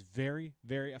 and it's very,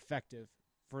 very effective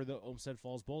for the Olmsted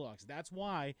Falls Bulldogs. That's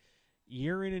why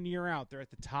year in and year out they're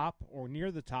at the top or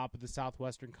near the top of the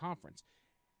Southwestern Conference.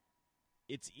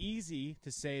 It's easy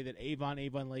to say that Avon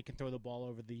Lake can throw the ball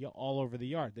all over the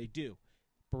yard. They do.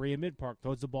 Berea Mid-Park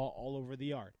throws the ball all over the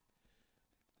yard.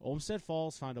 Olmsted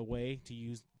Falls found a way to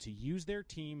use their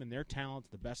team and their talent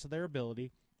to the best of their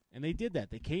ability, and they did that.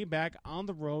 They came back on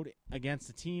the road against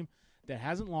a team that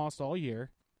hasn't lost all year,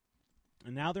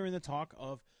 and now they're in the talk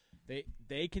of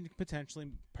they can potentially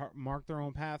mark their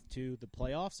own path to the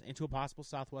playoffs and to a possible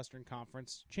Southwestern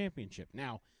Conference championship.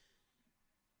 Now,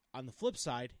 on the flip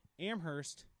side,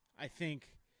 Amherst, I think,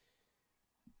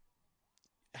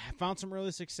 found some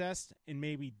early success and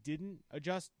maybe didn't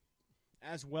adjust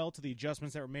as well to the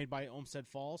adjustments that were made by Olmsted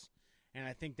Falls, and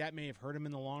I think that may have hurt him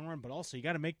in the long run. But also, you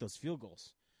got to make those field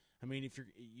goals. I mean, if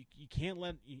you can't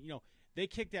let they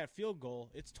kick that field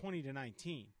goal, it's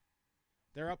 20-19.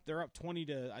 They're up 20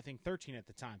 to, I think, 13 at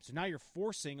the time. So now you're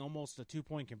forcing almost a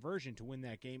 2-point conversion to win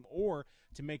that game or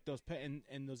to make those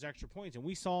and those extra points. And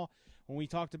we saw when we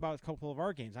talked about a couple of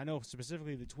our games, I know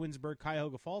specifically the Twinsburg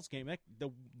Cuyahoga Falls game,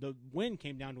 the win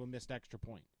came down to a missed extra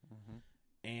point. Mm-hmm.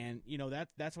 And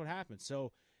that's what happened.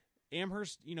 So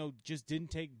Amherst, just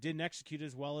didn't execute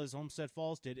as well as Olmsted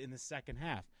Falls did in the second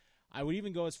half. I would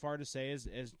even go as far to say, as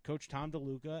Coach Tom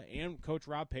DeLuca and Coach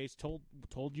Rob Pace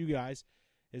told you guys,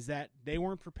 is that they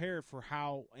weren't prepared for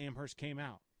how Amherst came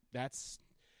out. And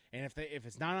if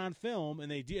it's not on film and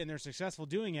they're successful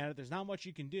doing it, there's not much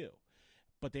you can do.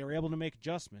 But they were able to make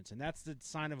adjustments, and that's the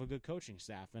sign of a good coaching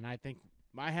staff. And I think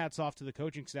my hat's off to the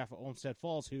coaching staff at Olmsted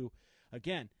Falls, who,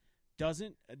 again,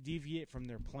 doesn't deviate from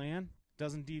their plan,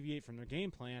 doesn't deviate from their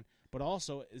game plan, but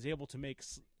also is able to make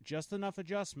just enough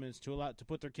adjustments to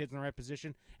put their kids in the right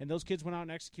position. And those kids went out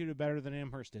and executed better than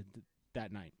Amherst did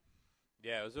that night.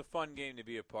 Yeah, it was a fun game to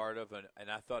be a part of, and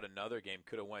I thought another game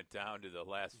could have went down to the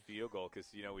last field goal because,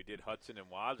 we did Hudson and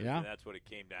Wazoo, and that's what it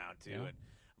came down to. Yeah. And I'm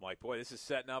like, boy, this is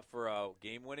setting up for a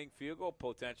game-winning field goal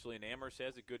potentially, and Amherst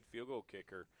has a good field goal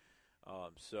kicker.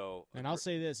 And I'll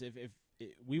say this: if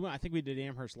we went, I think we did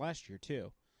Amherst last year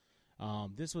too.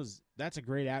 That's a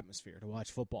great atmosphere to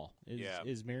watch football.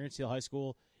 Is Marion Steele High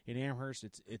School in Amherst?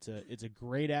 It's a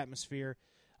great atmosphere.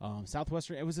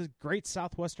 Southwestern. It was a great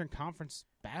Southwestern Conference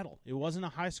battle. It wasn't a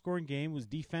high-scoring game. It was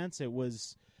defense. It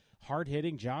was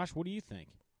hard-hitting. Josh, what do you think?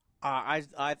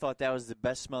 I thought that was the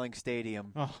best-smelling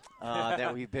stadium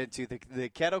that we've been to. The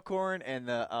kettle corn and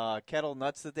the kettle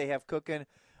nuts that they have cooking.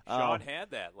 Sean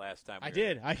had that last time. I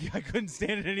did. I couldn't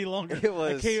stand it any longer. It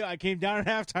was. I came down at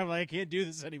halftime like I can't do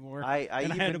this anymore. I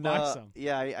had to buy some.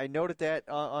 Yeah, I noted that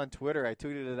on Twitter. I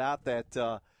tweeted it out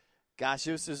that. Gosh,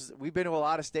 we've been to a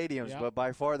lot of stadiums, but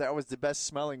by far that was the best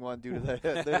smelling one due to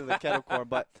the kettle corn.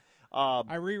 But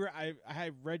I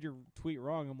read your tweet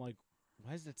wrong. I'm like,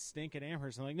 why does it stink at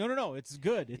Amherst? I'm like, no, it's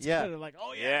good. It's good. I'm like,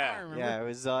 oh yeah, I remember. Yeah,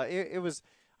 it was.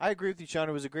 I agree with you, Sean.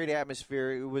 It was a great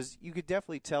atmosphere. It was. You could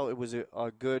definitely tell it was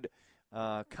a good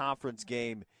conference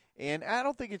game, and I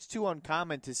don't think it's too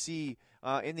uncommon to see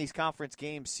in these conference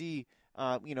games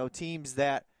teams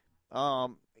that.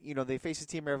 They face a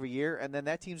team every year, and then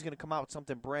that team's going to come out with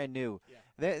something brand new.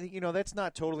 Yeah. That's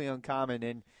not totally uncommon.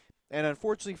 And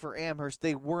unfortunately for Amherst,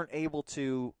 they weren't able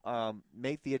to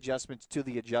make the adjustments to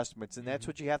the adjustments, and that's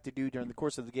what you have to do during the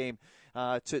course of the game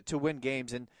to win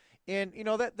games. And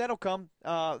that'll come.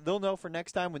 They'll know for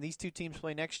next time when these two teams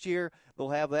play next year. They'll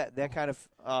have that kind of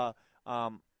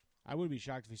I wouldn't be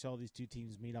shocked if we saw these two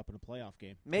teams meet up in a playoff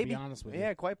game. Maybe. To be honest with you.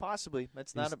 Yeah, quite possibly.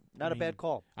 That's not a bad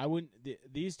call. I wouldn't.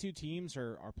 These two teams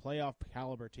are playoff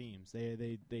caliber teams.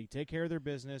 They take care of their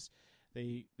business.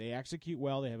 They execute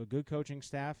well. They have a good coaching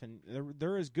staff, and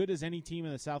they're as good as any team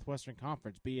in the Southwestern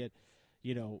Conference. Be it,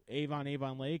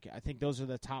 Avon Lake. I think those are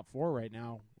the top 4 right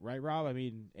now, right, Rob? I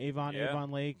mean,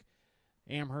 Avon Lake,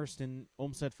 Amherst, and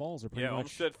Olmsted Falls are pretty much.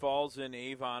 Olmsted Falls and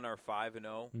Avon are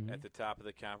 5-0 at the top of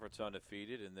the conference,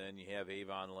 undefeated, and then you have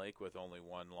Avon Lake with only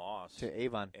 1 loss To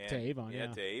Avon. to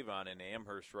Avon, and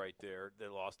Amherst right there. They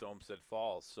lost to Olmsted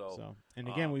Falls. So and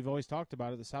again, we've always talked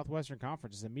about it. The Southwestern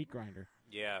Conference is a meat grinder.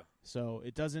 Yeah. So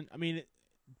it doesn't. I mean,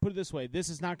 put it this way: this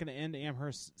is not going to end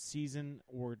Amherst's season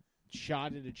or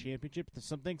shot at a championship.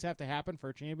 Some things have to happen for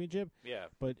a championship. Yeah.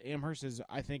 But Amherst is,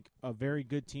 I think, a very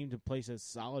good team to place a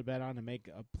solid bet on to make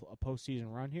a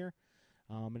postseason run here.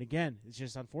 And again, it's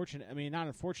just unfortunate. I mean, not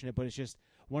unfortunate, but it's just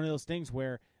one of those things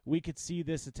where we could see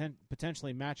this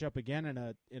potentially match up again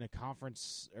in a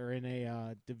conference or in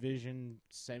a division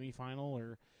semifinal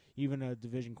or even a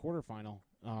division quarterfinal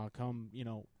come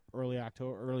early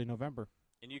October, early November.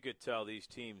 And you could tell these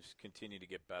teams continue to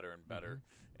get better and better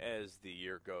as the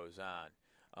year goes on.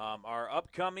 Our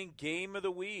upcoming game of the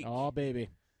week. Oh, baby.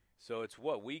 So it's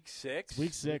what, week 6?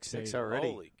 Week 6. Week 6 already.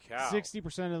 Holy cow.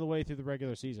 60% of the way through the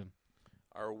regular season.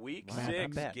 Our week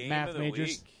Math, 6 game Math of the majors.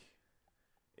 week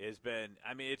has been,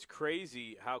 I mean, it's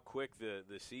crazy how quick the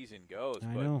season goes.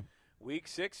 I but know. Week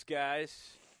 6,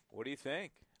 guys, what do you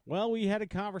think? Well, we had a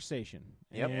conversation.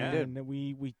 Yep, and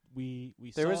we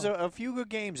There saw, was a few good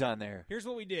games on there. Here's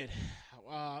what we did.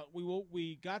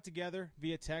 We got together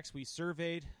via text. We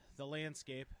surveyed the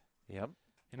landscape. Yep.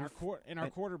 And our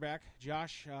quarterback,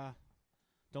 Josh,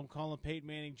 don't call him Peyton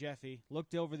Manning, Jeffy,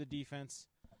 looked over the defense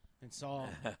and saw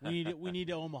we need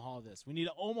to Omaha this. We need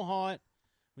to Omaha it.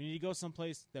 We need to go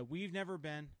someplace that we've never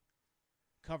been,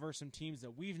 cover some teams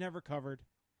that we've never covered.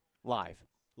 Live.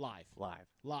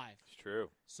 It's true.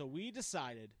 So we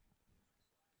decided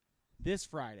this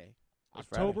Friday,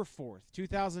 October 4th,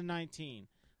 2019,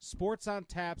 Sports on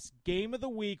Tap's Game of the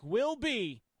Week will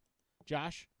be,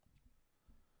 Josh,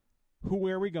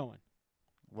 where are we going?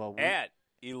 Well, At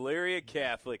Elyria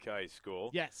Catholic High School.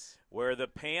 Yes. Where the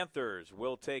Panthers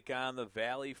will take on the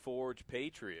Valley Forge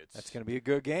Patriots. That's going to be a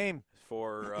good game.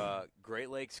 For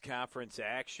Great Lakes Conference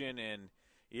action. And,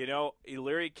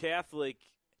 Elyria Catholic,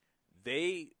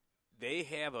 they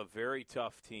have a very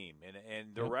tough team.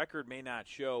 And the record may not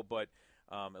show, but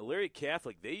Elyria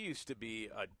Catholic, they used to be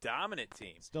a dominant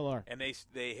team. Still are. And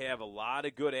they have a lot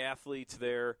of good athletes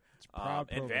there. Proud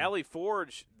and program. Valley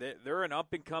Forge, they're an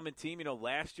up-and-coming team.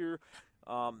 Last year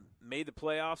made the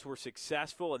playoffs, were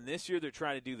successful, and this year they're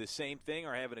trying to do the same thing,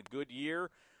 are having a good year.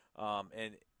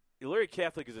 And Elyria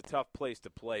Catholic is a tough place to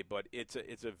play, but it's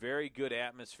a very good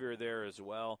atmosphere there as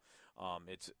well.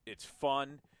 It's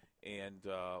fun. And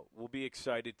we'll be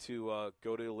excited to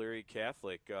go to Elyria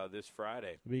Catholic this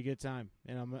Friday. It'll be a good time,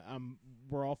 and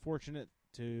we're all fortunate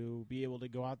to be able to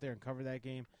go out there and cover that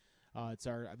game. It's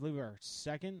I believe our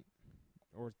second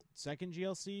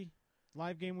GLC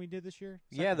live game we did this year.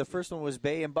 Yeah, the first one was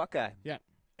Bay and Buckeye. Yeah,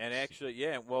 and actually,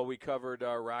 we covered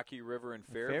Rocky River and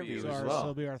Fairview as so well.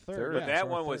 It'll be our third. But that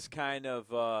one was kind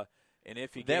of an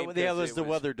iffy game. That was the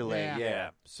weather delay. Yeah.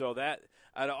 So that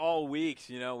out of all weeks,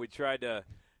 we tried to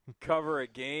cover a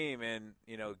game and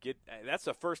that's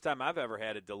the first time I've ever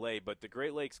had a delay, but the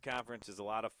Great Lakes Conference is a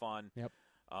lot of fun. Yep.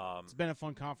 It's been a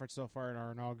fun conference so far in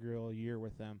our inaugural year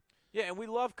with them. Yeah, and we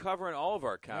love covering all of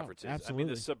our conferences. Absolutely. I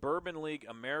mean, the Suburban League,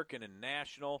 American and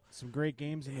National, some great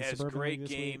games in the has Suburban great League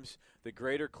this games. week. The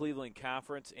Greater Cleveland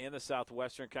Conference and the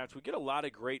Southwestern Conference. We get a lot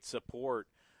of great support,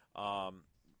 from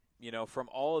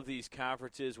all of these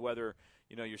conferences. Whether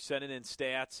you're sending in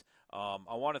stats.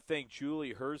 I want to thank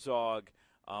Julie Herzog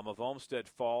of Olmsted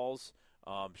Falls.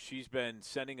 She's been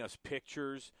sending us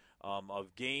pictures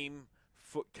of game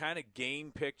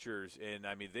pictures, and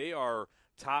I mean they are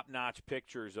top-notch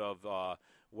pictures of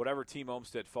whatever team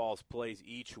Olmsted Falls plays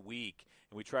each week,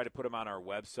 and we try to put them on our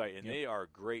website, and they are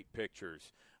great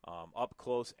pictures,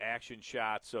 up-close action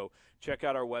shots. So check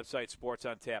out our website,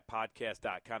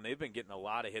 sportsontappodcast.com. They've been getting a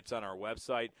lot of hits on our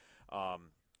website.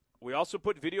 We also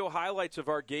put video highlights of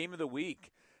our game of the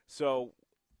week. So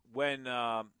when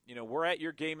we're at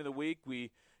your game of the week, we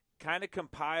kind of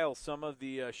compile some of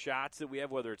the shots that we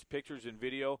have, whether it's pictures and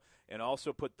video, and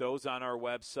also put those on our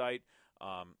website.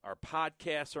 Our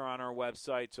podcasts are on our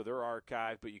website, so they're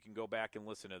archived, but you can go back and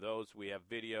listen to those. We have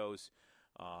videos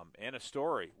and a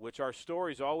story, which our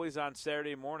stories always on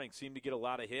Saturday morning seem to get a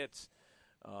lot of hits.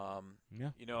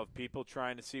 Of people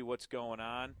trying to see what's going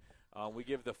on. We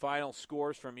give the final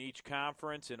scores from each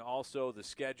conference and also the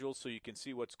schedule so you can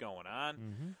see what's going on.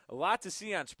 Mm-hmm. A lot to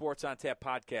see on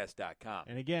SportsOnTapPodcast.com.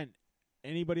 And again,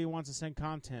 anybody who wants to send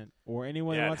content or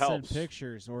anyone who Yeah, it wants to send helps.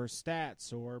 pictures or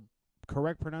stats or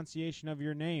correct pronunciation of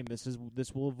your name, this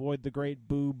will avoid the great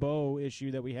boo-bo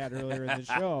issue that we had earlier in the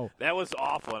show. That was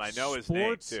awful, and I know his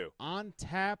name, too.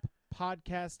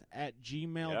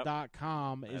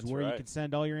 SportsOnTapPodcast@gmail.com is That's where you right. can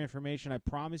send all your information. I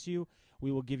promise you,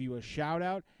 we will give you a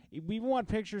shout-out. We even want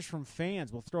pictures from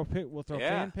fans. We'll throw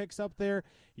fan pics up there.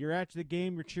 You're at the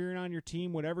game. You're cheering on your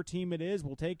team. Whatever team it is,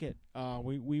 we'll take it.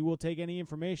 We will take any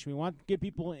information. We want to get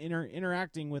people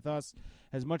interacting with us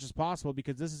as much as possible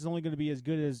because this is only going to be as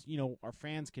good as our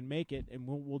fans can make it, and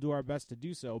we'll do our best to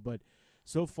do so. But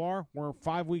so far, we're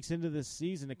 5 weeks into this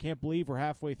season. I can't believe we're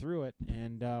halfway through it,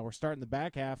 and we're starting the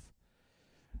back half.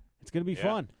 It's going to be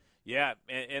fun. Yeah,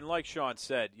 and like Sean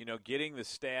said, getting the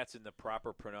stats and the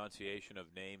proper pronunciation of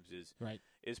names is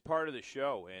part of the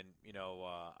show, and I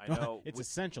know it's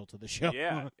essential to the show.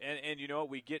 Yeah, and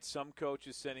we get some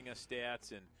coaches sending us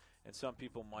stats, and some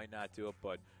people might not do it,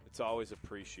 but it's always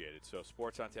appreciated. So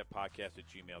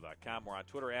sportsontapodcast@gmail.com. We're on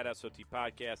Twitter @SOT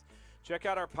Podcast. Check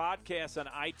out our podcasts on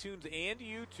iTunes and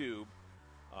YouTube.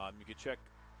 You can check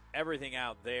everything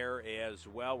out there as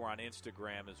well. We're on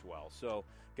Instagram as well. So,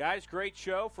 guys, great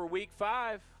show for Week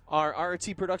 5. Our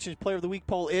RT Productions Player of the Week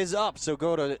poll is up, so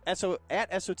go to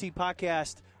 @SOT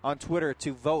Podcast on Twitter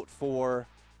to vote for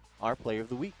our Player of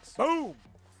the Week. Boom!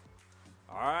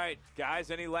 All right,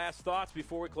 guys, any last thoughts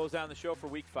before we close down the show for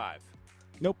Week 5?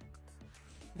 Nope.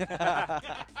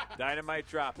 Dynamite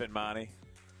dropping, Monty.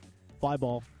 Fly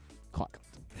ball caught.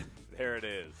 There it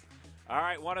is. All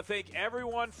right, want to thank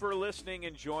everyone for listening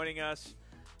and joining us,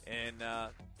 and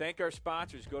thank our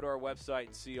sponsors. Go to our website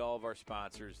and see all of our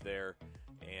sponsors there,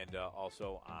 and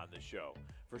also on the show.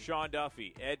 For Sean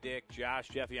Duffy, Ed Dick, Josh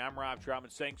Jeffy, I'm Rob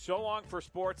Troutman saying so long for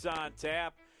Sports on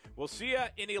Tap. We'll see you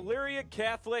in Elyria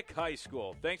Catholic High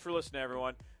School. Thanks for listening,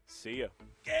 everyone. See ya.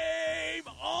 Game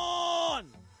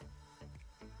on!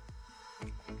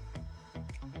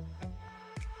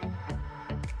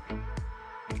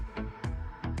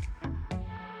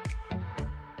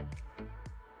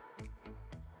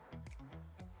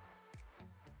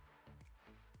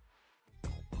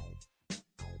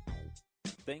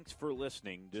 Thanks for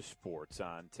listening to Sports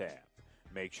on Tap.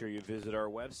 Make sure you visit our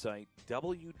website,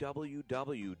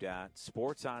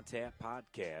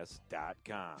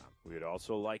 www.sportsontappodcast.com. We would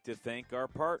also like to thank our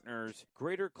partners,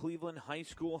 Greater Cleveland High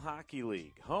School Hockey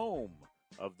League, home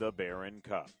of the Barron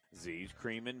Cup. Z's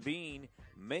Cream and Bean,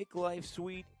 make life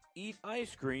sweet, eat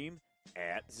ice cream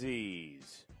at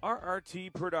Z's.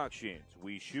 RRT Productions,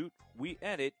 we shoot, we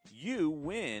edit, you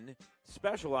win,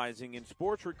 specializing in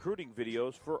sports recruiting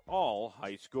videos for all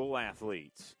high school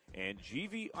athletes. And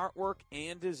GV Artwork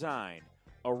and Design,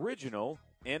 original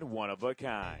and one of a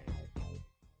kind.